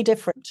definitely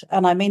different.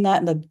 And I mean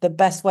that in the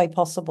best way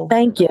possible.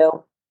 Thank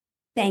you.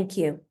 Thank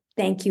you.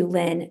 Thank you,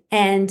 Lynn.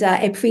 And I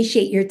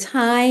appreciate your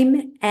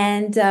time.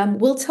 And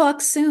we'll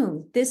talk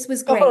soon. This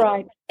was great. All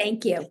right.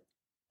 Thank you.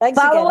 Thanks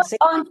Follow again. us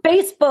on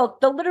Facebook,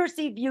 The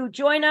Literacy View.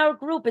 Join our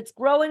group. It's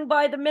growing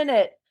by the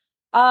minute.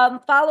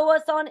 Follow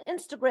us on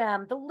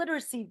Instagram, The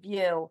Literacy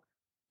View.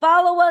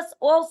 Follow us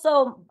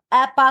also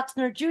at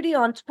Boxner Judy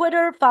on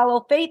Twitter.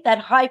 Follow Faith at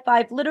High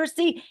Five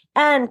Literacy.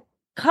 And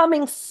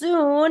coming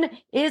soon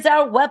is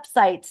our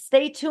website.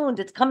 Stay tuned.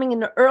 It's coming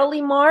in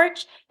early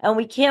March, and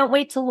we can't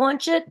wait to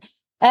launch it.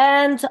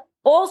 And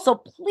also,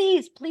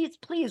 please, please,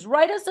 please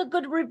write us a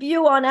good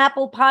review on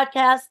Apple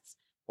Podcasts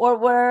or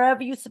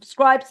wherever you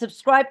subscribe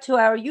to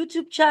our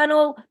YouTube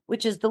channel,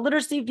 which is The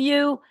Literacy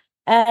View,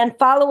 and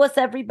follow us,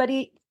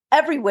 everybody,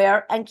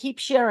 everywhere, and keep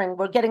sharing.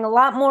 We're getting a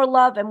lot more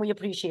love, and we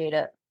appreciate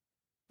it.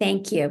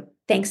 Thank you.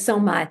 Thanks so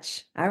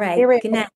much. All right. Here we Good night.